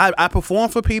I perform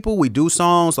for people. We do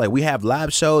songs. Like we have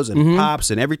live shows and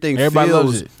pops and everything. Everybody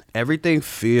loves it. Everything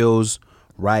feels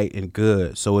right and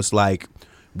good. So it's like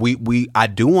I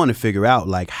do want to figure out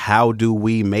like how do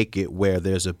we make it where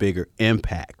there's a bigger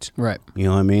impact. Right. You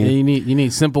know what I mean? Yeah, you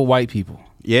need simple white people.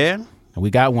 Yeah. And we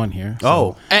got one here. So.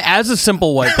 Oh. As a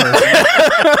simple white person.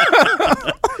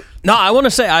 No, I want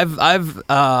to say I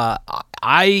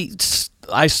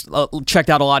checked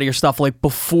out a lot of your stuff like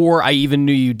before I even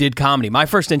knew you did comedy. My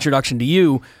first introduction to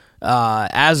you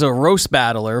as a roast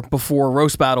battler, before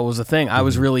roast battle was a thing, I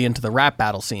was really into the rap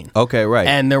battle scene. Okay, right.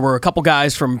 And there were a couple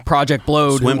guys from Project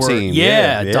Blowed Swim who were Team.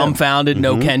 Dumbfounded,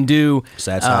 No Can Do.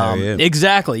 Satire,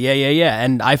 Exactly. Yeah.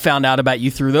 And I found out about you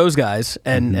through those guys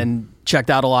and checked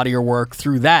out a lot of your work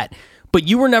through that. But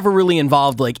you were never really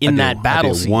involved like in that battle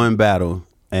I did scene. one battle.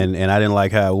 And I didn't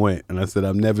like how it went. And I said,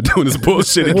 I'm never doing this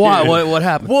bullshit again. Why? What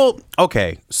happened? Well,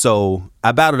 okay. So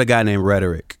I battled a guy named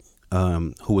Rhetoric,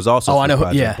 who was also from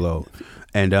Project Blowed.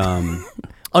 And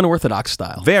unorthodox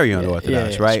style. Very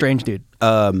unorthodox, right? Strange dude.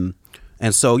 And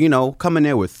so, you know, coming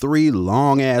there with 3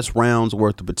 long-ass rounds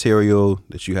worth of material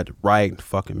that you had to write,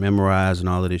 fucking memorize and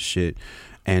all of this shit.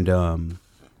 And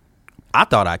I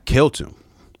thought I killed him.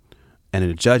 And then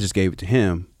the judges gave it to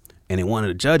him. And then one of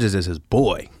the judges is his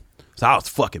boy. So I was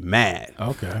fucking mad.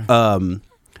 Okay. And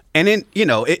then, you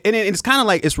know, it's kind of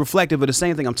like it's reflective of the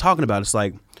same thing I'm talking about. It's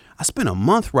like, I spent a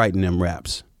month writing them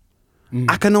raps.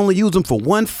 I can only use them for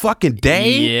one fucking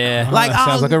day. Yeah. Like,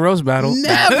 sounds like a roast battle.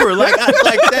 Never. like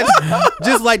that's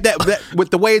just like that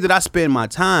with the way that I spend my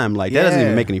time. Like, that doesn't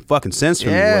even make any fucking sense for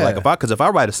me. Like, if I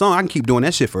write a song, I can keep doing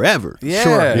that shit forever. Yeah.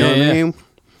 Sure. You know what I mean?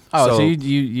 Oh, so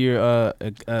you're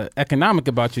economic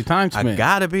about your time spent. I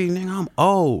gotta be, nigga. I'm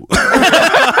old.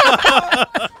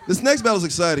 This next battle is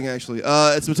exciting, actually.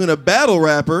 It's between a battle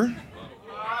rapper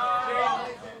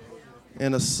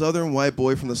and a southern white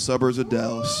boy from the suburbs of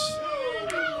Dallas.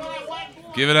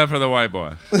 Give it up for the white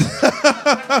boy.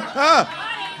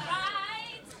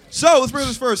 So let's bring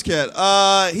this first cat.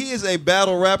 He is a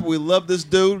battle rapper. We love this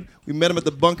dude. We met him at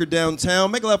the bunker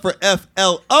downtown. Make it loud for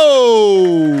FLO.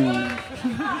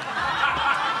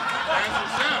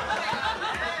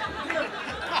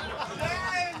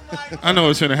 I know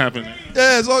what's gonna happen.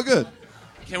 Yeah, it's all good.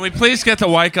 Can we please get the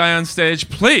white guy on stage,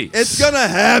 please? It's gonna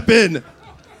happen.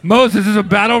 Moses is a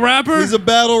battle rapper? He's a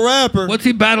battle rapper. What's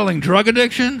he battling? Drug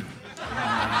addiction?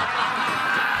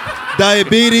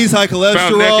 Diabetes, high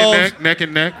cholesterol. About neck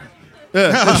and neck.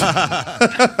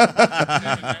 Yeah.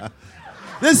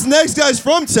 This next guy's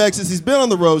from Texas. He's been on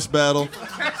the roast battle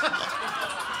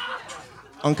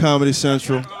on Comedy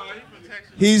Central.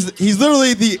 He's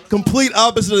literally the complete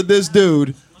opposite of this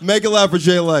dude. Make it loud for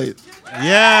Jay Light.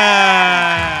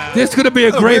 Yeah. This is gonna be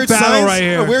a great battle right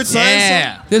here. A weird science.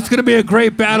 Yeah. This is gonna be a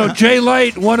great battle. Jay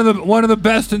Light, one of the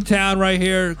best in town right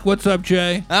here. What's up,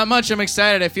 Jay? Not much. I'm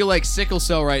excited. I feel like sickle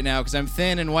cell right now because I'm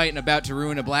thin and white and about to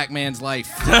ruin a black man's life.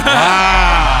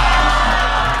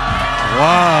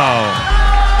 Wow.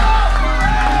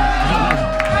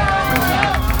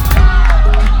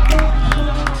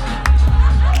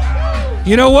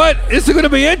 You know what? This is gonna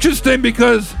be interesting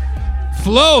because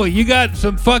Flo, you got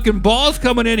some fucking balls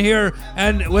coming in here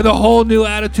and with a whole new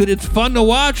attitude. It's fun to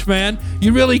watch, man.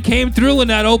 You really came through in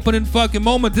that opening fucking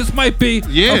moment. This might be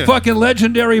a fucking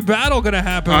legendary battle gonna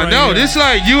happen. I know. This is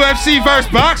like UFC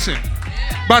versus boxing.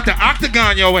 About to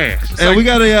octagon your ass. And like, we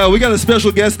got a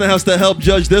special guest in the house to help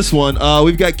judge this one.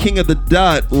 We've got King of the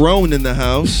Dot, Roan, in the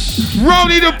house.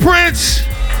 Rony the Prince.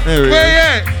 There he Where is. you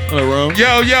at? Hello, Roan.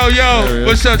 Yo.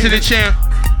 What's up to the champ?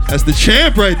 That's the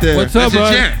champ right there. What's up, That's the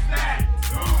bud? champ.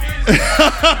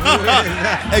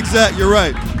 Exact. You're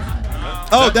right.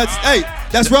 Oh, that's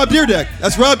Rob Deerdeck.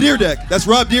 That's Rob Deerdeck. That's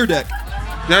Rob Deerdeck.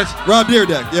 That's Rob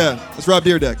Deerdeck. Yeah, that's Rob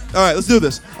Deerdeck. All right, let's do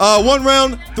this. 1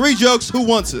 round, 3 jokes. Who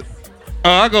wants it?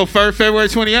 I'll go first, February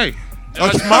 28th.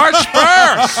 It's March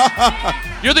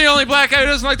 1st. You're the only black guy who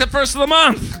doesn't like the first of the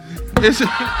month.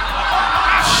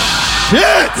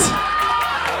 Shit.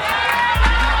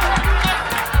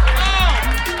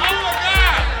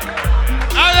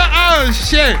 Oh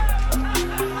shit.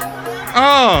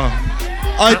 Oh.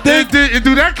 I think.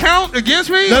 Do that count against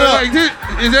me? No. Like, is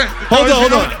that?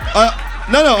 Hold on.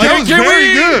 No. That was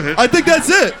very good. I think that's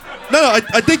it. No.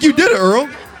 I think you did it, Earl.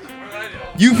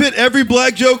 You've hit every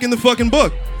black joke in the fucking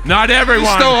book. Not everyone.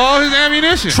 He stole all his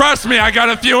ammunition. Trust me, I got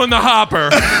a few in the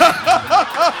hopper.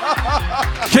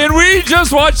 Can we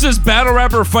just watch this battle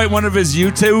rapper fight one of his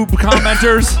YouTube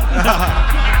commenters?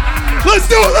 Let's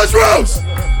do it. Let's roast.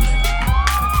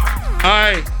 All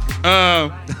right.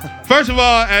 First of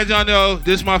all, as y'all know,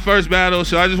 this is my first battle,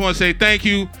 so I just want to say thank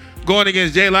you going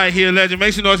against J Light here, legend.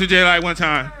 Make some noise for J Light one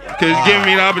time, because he's giving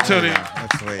me the opportunity.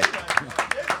 That's sweet.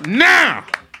 Now,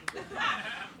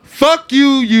 fuck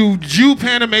you, you Jew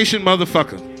Panamation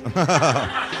motherfucker.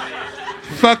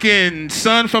 Fucking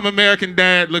son from American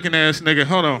Dad looking ass nigga.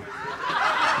 Hold on.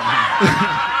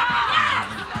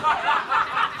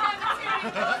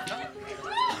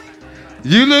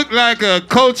 You look like a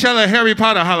Coachella Harry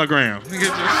Potter hologram.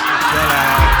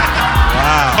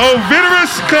 Wow.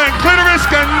 Oviderus, conclitoris,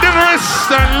 conditoris,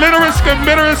 unliteris,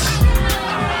 combitoris.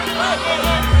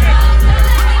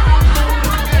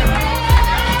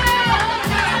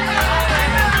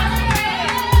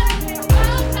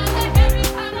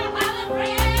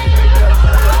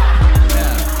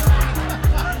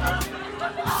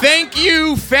 Thank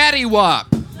you, Fatty Wop.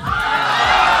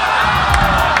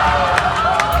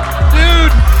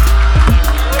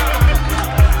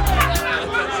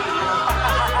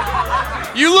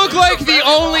 You look like the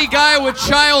only guy with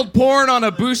child porn on a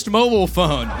Boost mobile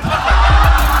phone.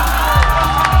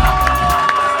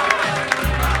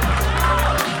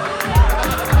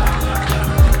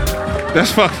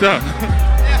 That's fucked up.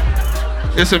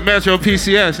 It's a Metro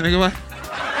PCS, nigga. What?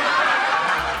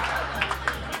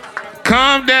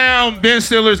 Calm down, Ben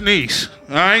Stiller's niece.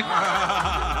 All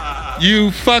right? You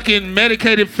fucking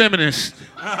medicated feminist.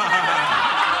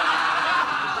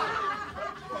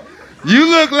 You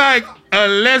look like a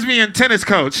lesbian tennis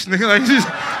coach. Like, just,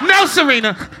 no,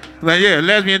 Serena. Like, yeah,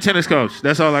 lesbian tennis coach.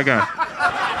 That's all I got.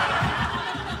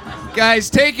 Guys,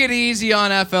 take it easy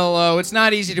on FLO. It's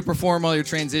not easy to perform while you're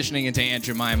transitioning into Aunt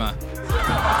Jemima.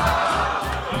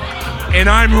 And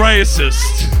I'm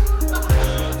racist.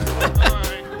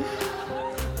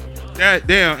 That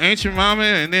damn ancient mama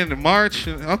and then the march.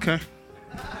 Okay.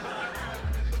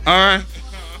 All right.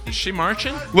 Is she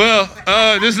marching? Well,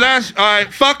 this last, all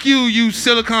right, fuck you, you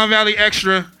Silicon Valley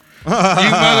extra. You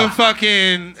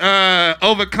motherfucking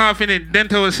overconfident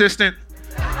dental assistant.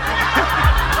 That's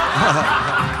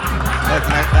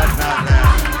not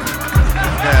that.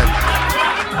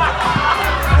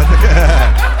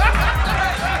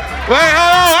 Wait,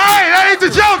 all right, that ain't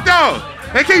the joke though.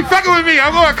 They keep fucking with me.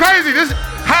 I'm going crazy. This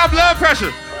high blood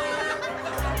pressure.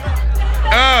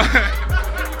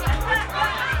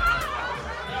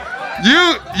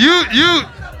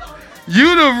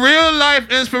 You the real life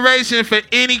inspiration for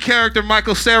any character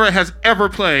Michael Cera has ever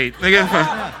played.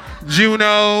 Nigga,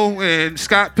 Juno and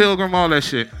Scott Pilgrim, all that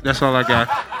shit. That's all I got.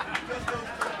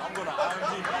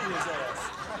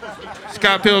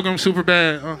 Scott Pilgrim, super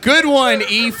bad. Good one,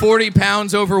 E, 40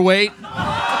 pounds overweight.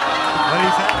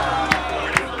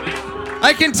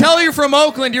 I can tell you're from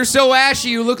Oakland. You're so ashy,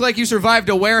 you look like you survived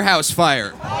a warehouse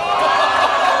fire.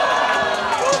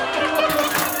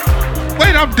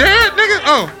 Wait, I'm dead, nigga?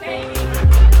 Oh.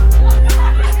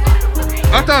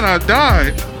 I thought I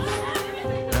died.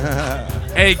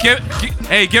 Hey,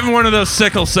 give him one of those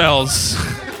sickle cells.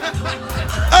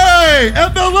 Hey,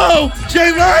 FLO,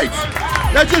 J Light.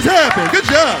 That just happened. Good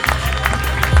job.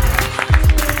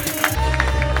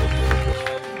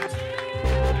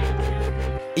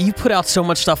 You put out so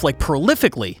much stuff like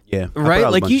prolifically. Yeah. Right?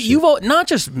 Like you've not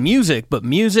just music, but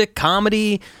music,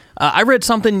 comedy. I read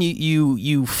something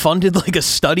you funded like a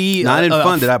study. No, I didn't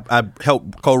fund it. I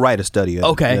helped co-write a study.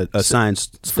 A science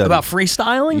study about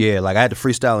freestyling. Yeah, like I had to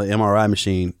freestyle an MRI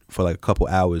machine for like a couple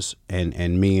hours,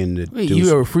 and me and the dudes,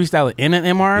 you were freestyling in an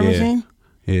MRI machine?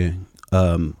 Yeah.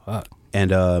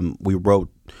 We wrote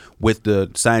with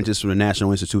the scientists from the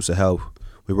National Institutes of Health.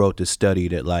 We wrote this study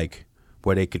that like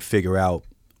where they could figure out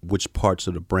which parts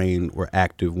of the brain were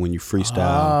active when you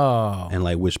freestyle, and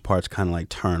like which parts kind of like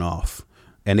turn off.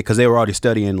 And because they were already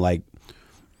studying like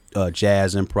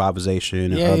jazz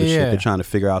improvisation and other shit, they're trying to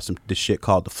figure out this shit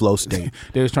called the flow state.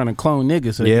 They was trying to clone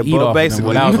niggas so they could eat off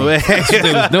basically. Of them without That's what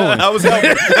they was doing. I was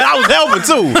helping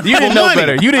too. You didn't know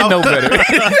better. You didn't know better.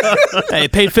 Hey,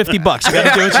 paid $50. You got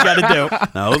to do what you got to do.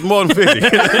 No, it was more than 50.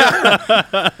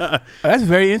 That's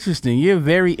very interesting. You're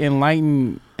very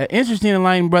enlightened. Interesting,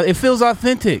 enlightened brother. It feels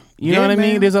authentic. You know what I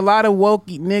mean? There's a lot of woke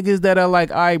niggas that are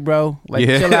like, all right, bro, like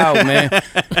chill out, man.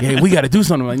 Yeah, we got to do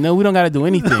something. Like, no, we don't got to do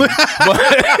anything.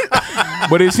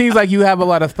 But it seems like you have a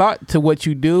lot of thought to what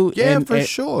you do. Yeah, for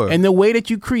sure. And the way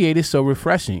that you create is so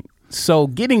refreshing. So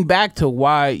getting back to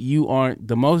why you aren't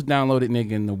the most downloaded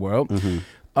nigga in the world.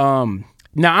 Mm-hmm.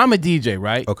 Now I'm a DJ,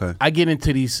 right? Okay. I get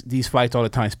into these fights all the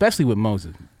time, especially with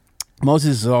Moses.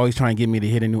 Moses is always trying to get me to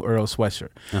hit a new Earl sweatshirt.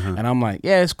 And I'm like,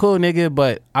 yeah, it's cool, nigga,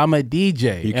 but I'm a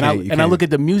DJ. I look at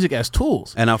the music as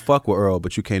tools. And I fuck with Earl,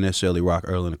 but you can't necessarily rock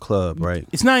Earl in a club, right?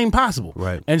 It's not even possible.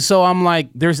 Right. And so I'm like,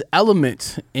 there's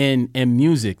elements in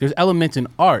music, there's elements in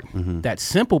art that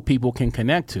simple people can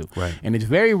connect to. Right. And it's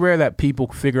very rare that people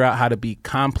figure out how to be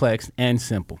complex and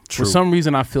simple. True. For some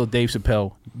reason, I feel Dave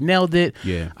Chappelle nailed it.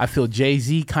 Yeah. I feel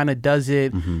Jay-Z kind of does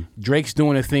it. Drake's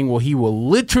doing a thing where he will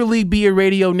literally be a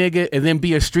radio nigga and then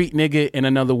be a street nigga in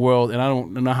another world, and I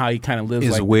don't know how he kind of lives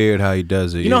It's like weird how he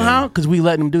does it. You know how? Because we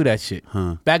letting him do that shit.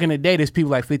 Back in the day, there's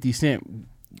people like 50 Cent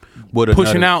Would've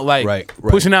pushing not- out like right.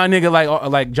 pushing out a nigga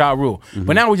like Ja Rule.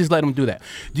 But now we just let him do that.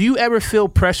 Do you ever feel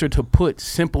pressure to put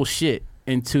simple shit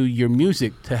into your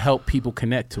music to help people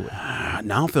connect to it? Now I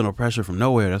don't feel no pressure from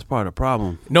nowhere. That's part of the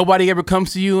problem. Nobody ever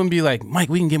comes to you and be like, Mike,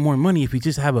 we can get more money if we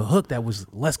just have a hook that was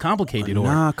less complicated.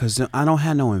 Nah, because I don't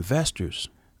have no investors.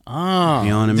 Oh, you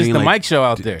know what I mean? Just the Like, Mike show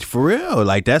out there. For real.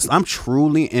 Like I'm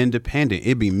truly independent.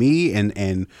 It'd be me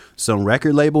and some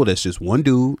record label that's just one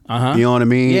dude. You know what I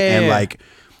mean? Yeah. And like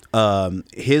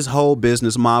his whole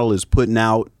business model is putting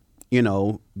out, you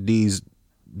know, these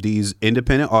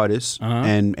independent artists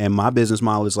and my business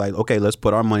model is like, okay, let's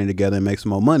put our money together and make some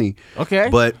more money. Okay.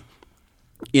 But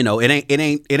you know, it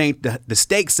ain't the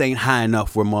stakes ain't high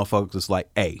enough where motherfuckers is like,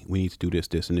 hey, we need to do this,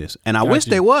 this, and this. And I wish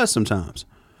they was sometimes.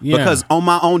 Yeah. Because on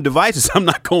my own devices, I'm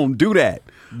not gonna do that.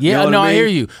 Yeah, You know what I mean? hear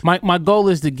you. My goal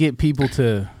is to get people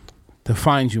to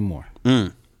find you more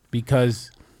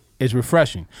because it's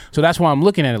refreshing. So that's why I'm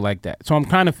looking at it like that. So I'm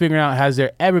kind of figuring out, has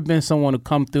there ever been someone who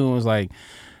come through and was like,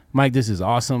 Mike, this is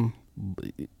awesome.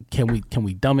 Can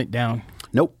we dumb it down?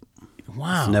 Nope.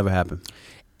 Wow. It's never happened.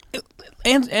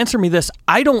 Answer me this.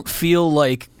 I don't feel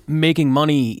like making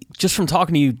money just from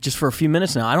talking to you just for a few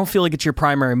minutes now. I don't feel like it's your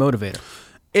primary motivator.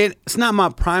 It's not my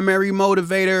primary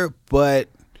motivator, but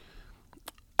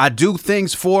I do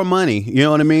things for money. You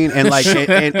know what I mean? And like,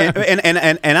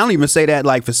 and I don't even say that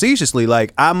like facetiously.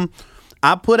 Like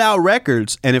I put out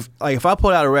records, and if I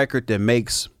put out a record that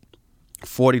makes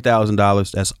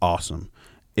 $40,000, that's awesome.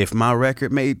 If my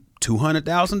record made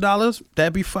 $200,000,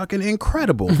 that'd be fucking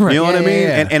incredible. You know what I mean?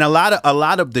 Yeah. And a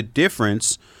lot of the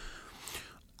difference,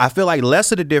 I feel like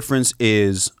less of the difference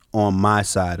is on my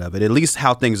side of it, at least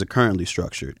how things are currently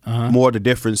structured. More the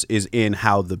difference is in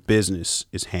how the business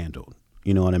is handled.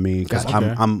 You know what I mean? Because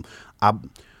I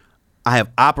have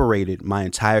operated my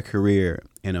entire career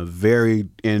in a very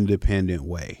independent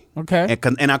way. Okay.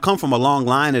 And I come from a long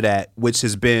line of that, which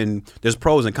has been, there's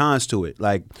pros and cons to it.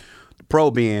 Like the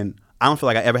pro being, I don't feel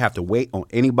like I ever have to wait on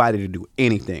anybody to do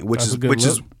anything, which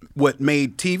is what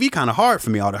made TV kind of hard for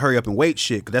me, all the hurry up and wait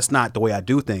shit. 'Cause that's not the way I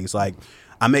do things. Like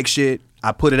I make shit,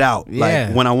 I put it out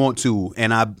like when I want to,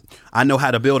 and I know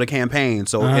how to build a campaign.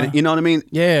 So and, you know what I mean?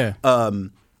 Yeah.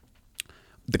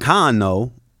 The con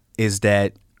though is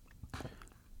that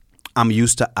I'm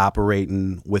used to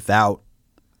operating without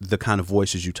the kind of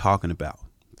voices you're talking about.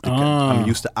 I'm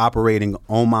used to operating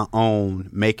on my own,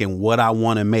 making what I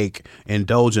want to make,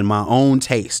 indulging my own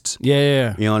tastes.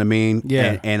 Yeah. You know what I mean?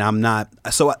 Yeah. And I'm not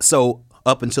so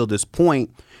up until this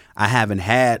point, I haven't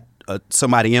had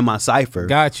somebody in my cipher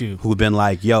Got you. who've been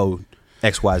like, yo,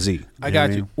 XYZ. I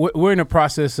got you. We're in the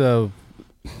process of,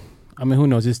 I mean, who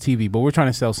knows? It's TV, but we're trying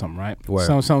to sell something, right? Word.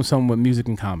 Something with music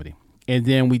and comedy. And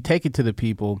then we take it to the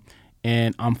people,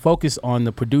 and I'm focused on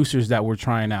the producers that we're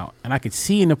trying out. And I could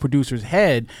see in the producer's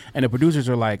head, and the producers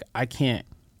are like, I can't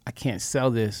sell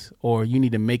this, or you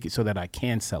need to make it so that I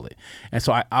can sell it. And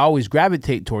so I always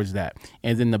gravitate towards that.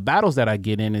 And then the battles that I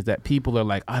get in is that people are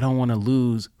like, I don't want to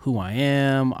lose who I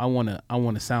am. I want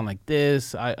to sound like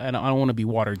this. I don't want to be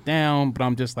watered down, but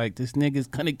I'm just like, this nigga's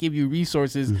going to give you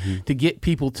resources to get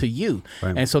people to you.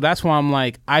 Right. And so that's why I'm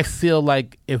like, I feel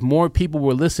like if more people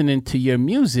were listening to your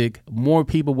music, more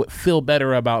people would feel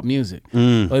better about music.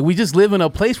 Like we just live in a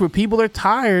place where people are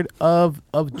tired of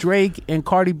Drake and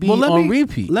Cardi B on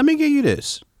repeat. Let me give you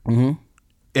this. And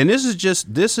this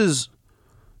is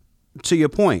to your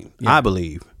point, I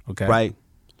believe. Okay. Right?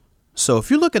 So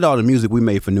if you look at all the music we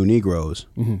made for New Negroes,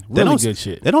 Really good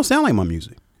shit. They don't sound like my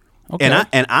music. Okay.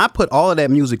 And I put all of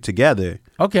that music together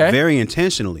very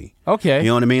intentionally. Okay. You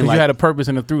know what I mean? Because Like, you had a purpose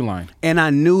and a through line. and I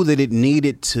knew that it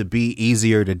needed to be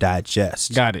easier to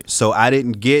digest. Got it. So I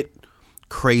didn't get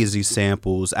crazy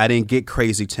samples. I didn't get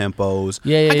crazy tempos.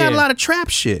 I got a lot of trap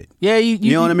shit. Yeah,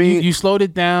 you know what I mean? You slowed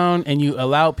it down and you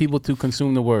allowed people to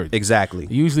consume the word. Exactly.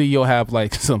 Usually you'll have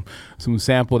like some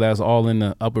sample that's all in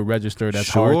the upper register that's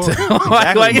hard to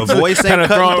Exactly. it's My voice ain't kinda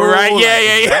cutting thrown through. right.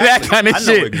 Yeah, that kind of I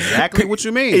shit. know exactly what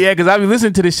you mean. Yeah, because I be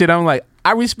listening to this shit. I'm like,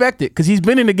 I respect it because he's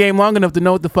been in the game long enough to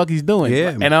know what the fuck he's doing.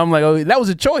 Yeah, and I'm like, oh, that was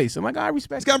a choice. I'm like, I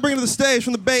respect. This guy I'm bringing to the stage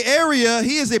from the Bay Area.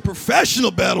 He is a professional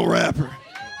battle rapper.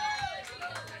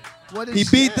 He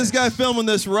beat this guy filming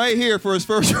this right here for his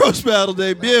first roast battle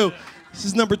debut. This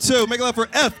is number 2. Make it loud for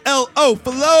FLO,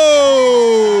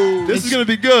 Flo. This is gonna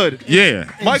be good.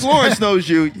 Yeah. Mike Lawrence knows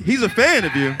you. He's a fan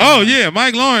of you. Oh yeah,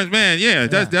 Mike Lawrence, man. Yeah,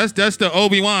 that's the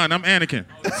Obi-Wan. I'm Anakin.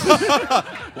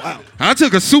 Wow. I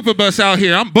took a super bus out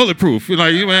here. I'm bulletproof.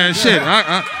 Like you, man. Shit.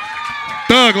 I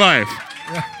thug life.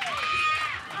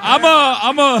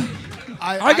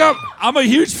 I'm a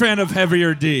huge fan of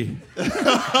Heavier D.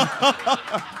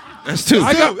 That's 2.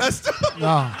 That's 2.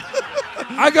 No.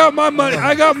 I got my money.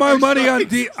 I got my money on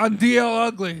DL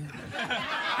Ugly.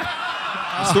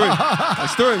 That's 3.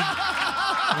 That's 3.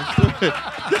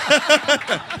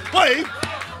 Wait.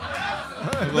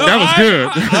 That was good.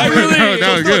 I really,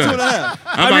 that was good.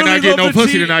 I might not get no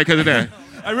pussy tonight because of that.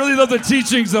 I really love the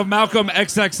teachings of Malcolm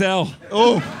XXL.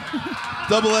 Oh,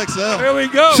 double XL. There we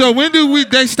go. So when do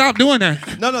they stop doing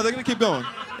that? No, they're gonna keep going.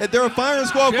 And they're a firing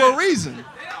squad for a reason.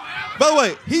 By the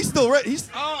way, he's still ready.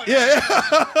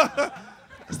 Yeah.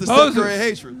 It's the Steph Curry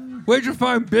hatred. Where'd you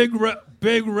find Big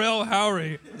Rel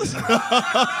Howery?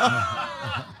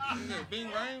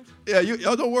 Yeah,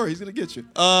 don't worry, he's gonna get you.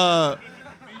 All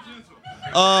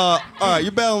right,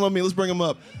 you're battling on me. Let's bring him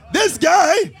up. This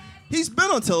guy, he's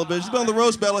been on television. He's been on the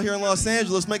roast battle here in Los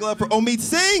Angeles. Make it loud for Omid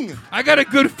Singh. I got a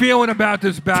good feeling about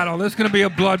this battle. This is gonna be a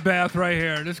bloodbath right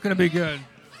here. This is gonna be good.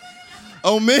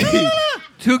 Omid.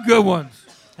 2 good ones.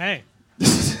 Hey.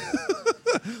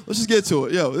 Let's just get to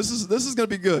it. Yo, this is gonna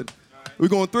be good. We're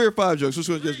going 3 or 5 jokes. Which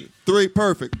one? 3,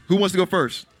 perfect. Who wants to go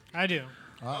first? I do.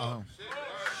 Oh.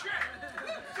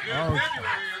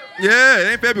 Yeah,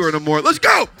 it ain't February no more. Let's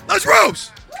go. Let's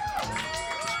roast.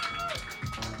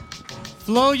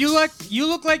 Flo, you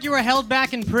look like you were held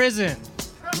back in prison.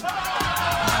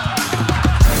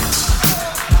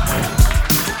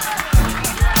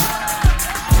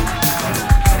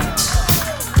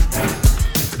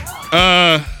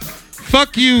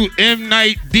 Fuck you, M.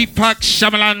 Night Deepak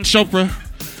Shyamalan Chopra.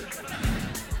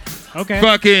 Okay.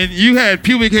 Fucking, you had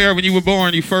pubic hair when you were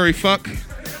born, you furry fuck.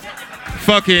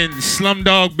 Fucking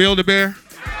Slumdog Build-A-Bear.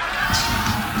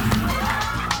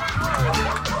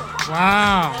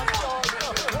 Wow.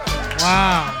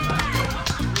 Wow.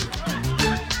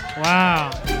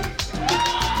 Wow.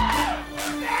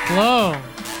 Flo.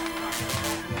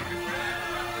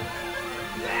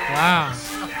 Wow.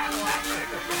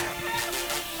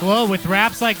 Flo, with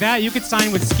raps like that, you could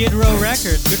sign with Skid Row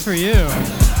Records. Good for you.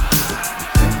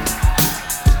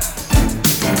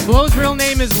 Flo's real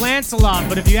name is Lancelot,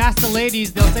 but if you ask the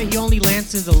ladies, they'll say he only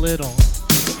lances a little.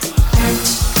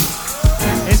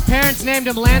 His parents named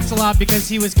him Lancelot because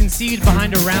he was conceived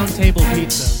behind a round table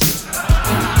pizza.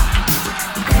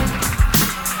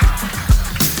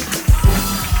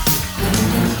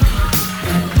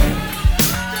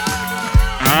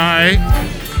 Alright.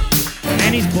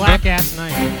 And he's black ass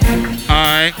nice.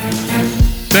 Alright.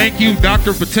 Thank you,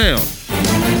 Dr. Patel.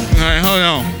 Alright, hold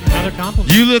on. Another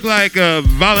compliment. You look like a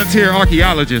volunteer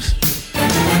archaeologist.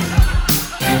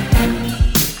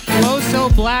 Flo's so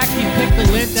black, he picked the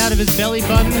lint out of his belly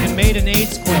button and made an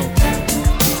AIDS quilt.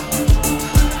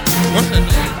 What's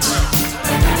that?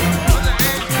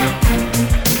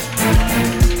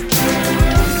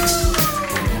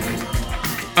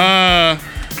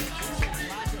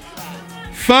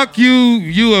 Fuck you,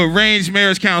 you arranged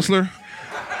marriage counselor.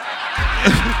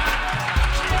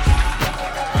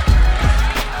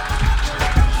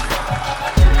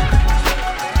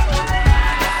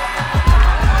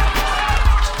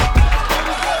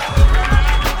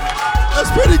 That's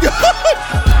pretty good.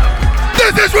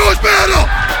 This is roast battle.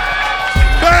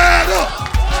 Battle.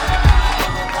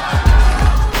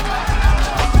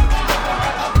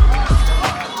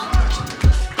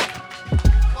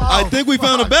 I think we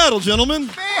found a battle, gentlemen.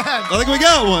 I think we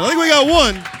got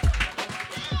one.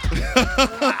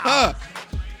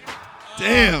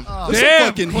 Damn. There's some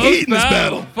fucking close heat in this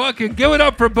battle. Fucking give it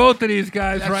up for both of these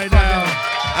guys right now.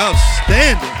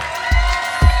 Outstanding.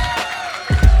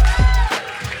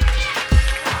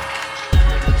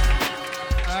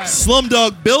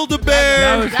 Slumdog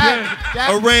Build-A-Bear,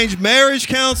 arranged marriage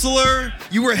counselor.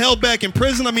 You were held back in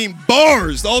prison. I mean,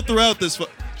 bars all throughout this.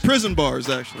 Prison bars,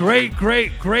 actually.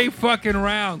 Great fucking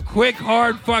round. Quick,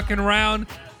 hard fucking round.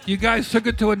 You guys took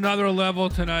it to another level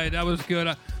tonight. That was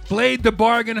good. Blade the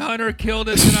Bargain Hunter killed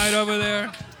it tonight over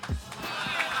there.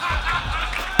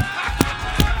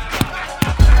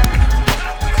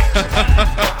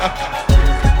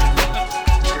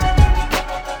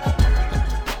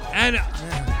 And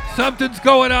something's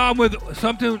going on with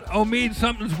something. Omid,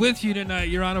 something's with you tonight.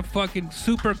 You're on a fucking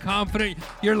super confident.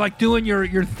 You're like doing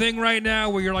your thing right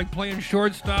now where you're like playing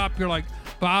shortstop. You're like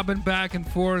bobbing back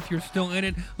and forth. You're still in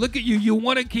it. Look at you. You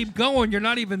want to keep going. You're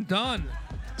not even done.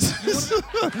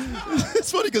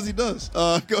 It's funny because he does.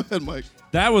 Go ahead, Mike.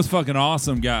 That was fucking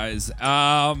awesome, guys.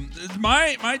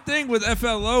 My thing with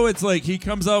FLO, it's like he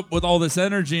comes up with all this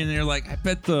energy, and you're like, I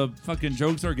bet the fucking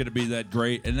jokes aren't gonna be that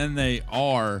great, and then they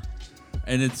are,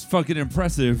 and it's fucking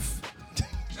impressive.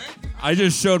 I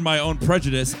just showed my own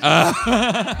prejudice.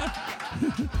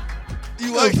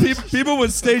 People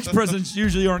with stage presence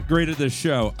usually aren't great at this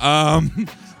show.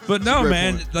 But no,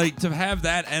 man, like to have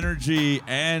that energy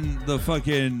and the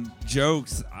fucking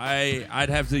jokes, I'd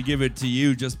have to give it to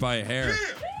you just by a hair.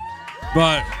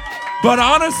 But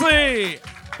honestly,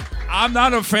 I'm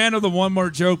not a fan of the one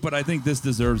more joke, but I think this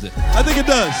deserves it. I think it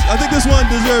does. I think this one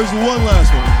deserves one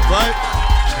last one, right?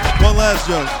 One last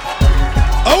joke.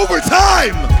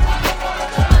 Overtime!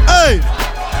 Hey!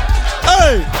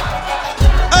 Hey!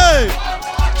 Hey!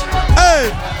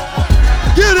 Hey!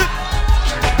 Get it!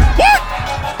 What?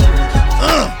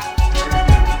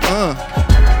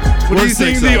 We're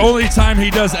seeing the only time he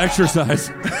does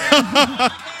exercise.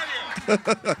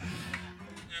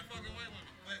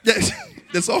 Yes,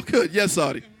 that's all good. Yes,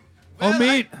 Saudi.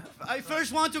 I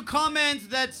first want to comment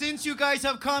that since you guys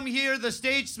have come here, the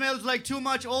stage smells like too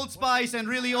much Old Spice and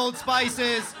really old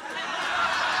spices.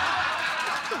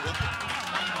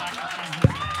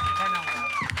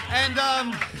 And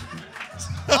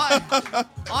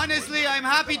honestly, I'm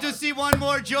happy to see one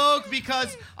more joke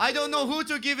because I don't know who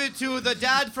to give it to, the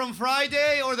dad from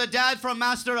Friday or the dad from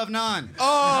Master of None.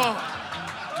 Oh.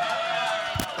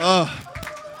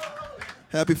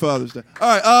 Happy Father's Day.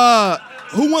 All right,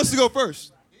 who wants to go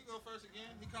first?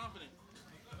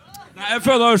 Now,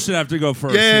 FLO should have to go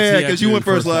first. Yeah, because you went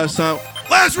first last time.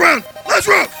 Last round! Last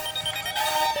round!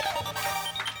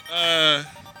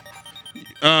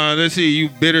 Let's see, you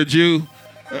bitter Jew.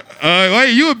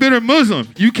 Wait, you a bitter Muslim.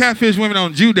 You catfish women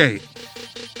on Jew Day.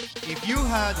 If you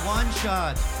had one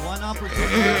shot, one opportunity to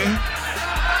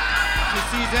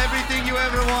seize everything you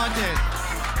ever wanted,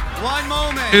 one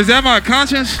moment. Is that my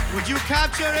conscience? Would you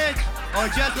capture it or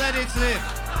just let it slip?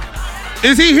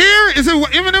 Is he here? Is it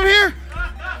Eminem here?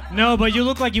 No, but you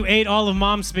look like you ate all of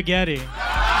Mom's spaghetti.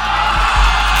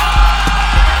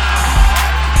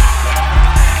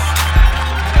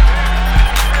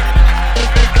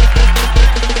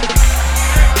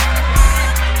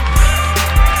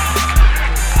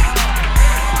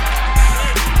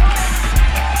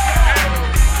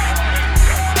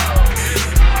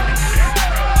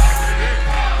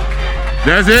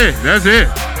 That's it. That's it.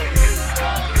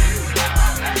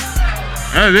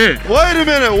 That's it. Wait a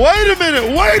minute. Wait a minute.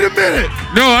 Wait a minute.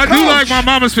 No, I do like my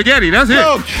mama's spaghetti. That's it.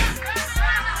 Coach.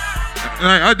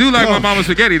 I do like my mama's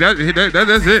spaghetti. That's it.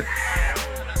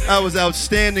 That was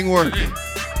outstanding work.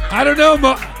 I don't know,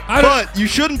 but you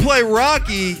shouldn't play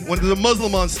Rocky when there's a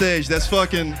Muslim on stage. That's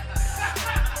fucking.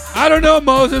 I don't know,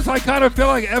 Moses. I kind of feel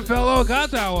like FLO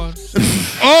got that one.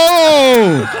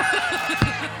 Oh!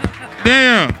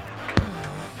 Damn.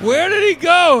 Where did he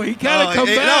go? He kind of come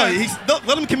back. No,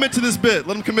 let him commit to this bit.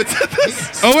 Let him commit to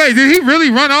this. Oh wait, did he really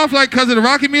run off like because of the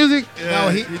Rocky music? Yeah, no,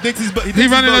 he thinks he's. He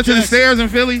running up to the stairs in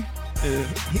Philly. Yeah.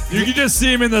 You can just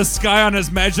see him in the sky on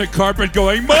his magic carpet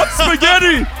going, "Mom,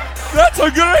 spaghetti! That's a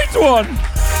great one."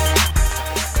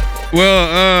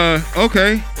 Well,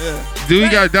 okay. Yeah. Dude, he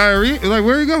got diarrhea. Like,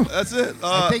 where'd he go? That's it.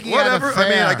 I think he whatever. had a I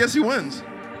mean, fair. I guess he wins.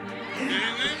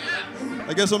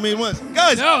 I guess Omid wins.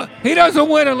 Guys. No, he doesn't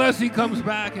win unless he comes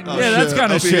back. And that's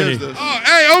kind of shitty. Oh,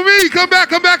 hey, Omid, come back.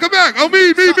 Omid, me.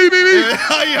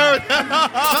 I heard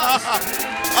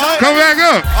that. Come back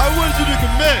up. I wanted you to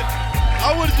commit.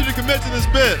 I wanted you to commit to this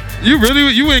bit.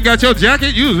 You ain't got your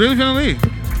jacket? You was really finna leave.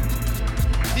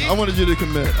 I wanted you to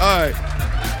commit. All right.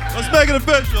 Let's make it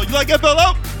official. You like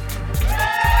FLO?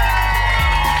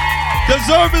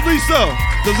 Deservedly so.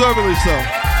 Deservedly so.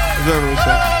 Deservedly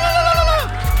so.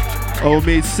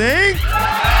 Omid sing.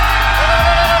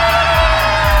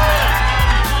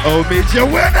 Omid your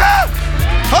winner.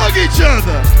 Hug each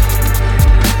other.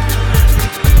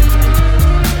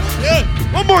 Yeah.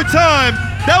 One more time.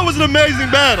 That was an amazing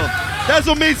battle. That's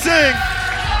Omid Singh.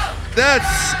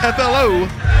 That's FLO.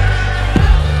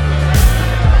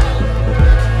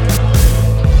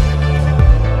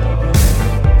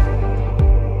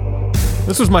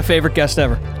 This was my favorite guest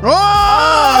ever. Oh,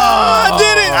 I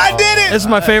did it! I did it! This is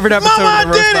my favorite episode Mama, of the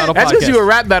Roast Battle That's Podcast. because you a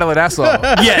rap battler. That's all.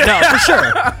 Yeah, no, for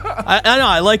sure. I know.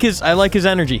 I like his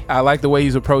energy. I like the way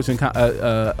he's approaching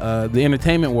the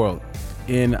entertainment world,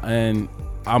 and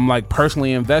I'm like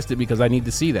personally invested because I need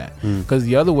to see that. Because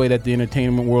the other way that the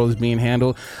entertainment world is being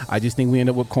handled, I just think we end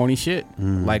up with corny shit.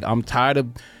 Like I'm tired of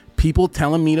people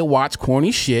telling me to watch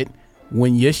corny shit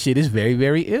when your shit is very,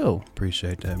 very ill.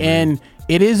 Appreciate that, man. And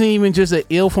it isn't even just an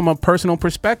ill from a personal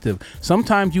perspective.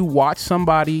 Sometimes you watch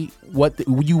somebody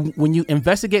when you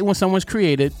investigate when someone's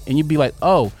created, and you be like,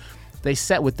 oh, they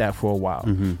sat with that for a while.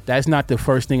 That's not the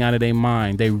first thing out of their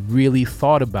mind. They really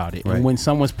thought about it. Right. And when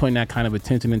someone's putting that kind of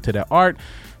attention into their art,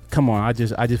 come on, I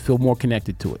just feel more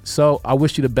connected to it. So I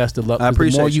wish you the best of luck. I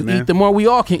appreciate the more you, man. eat, the more we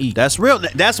all can eat. That's real.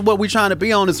 That's what we're trying to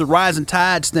be on. Is the rising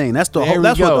tides thing. That's the There we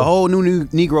that's what go. the whole new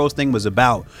Negroes thing was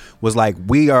about. Was like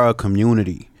we are a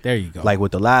community. There you go. Like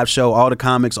with the live show, all the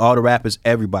comics, all the rappers,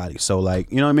 everybody. So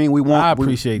like, you know what I mean? I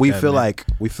appreciate we that, feel man.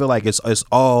 like it's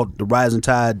all the rising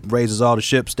tide raises all the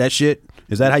ships. That shit.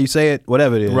 Is that how you say it?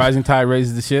 Whatever it is. The rising tide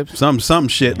raises the ships. Some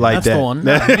shit like That's that. the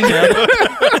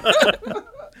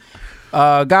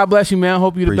one. God bless you, man.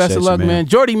 Hope you the best Appreciate of you, luck, man. man.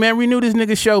 Jordy, man, renew this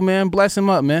nigga show, man. Bless him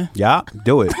up, man. Yeah,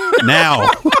 do it now.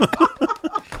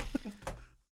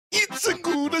 It's a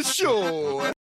good show.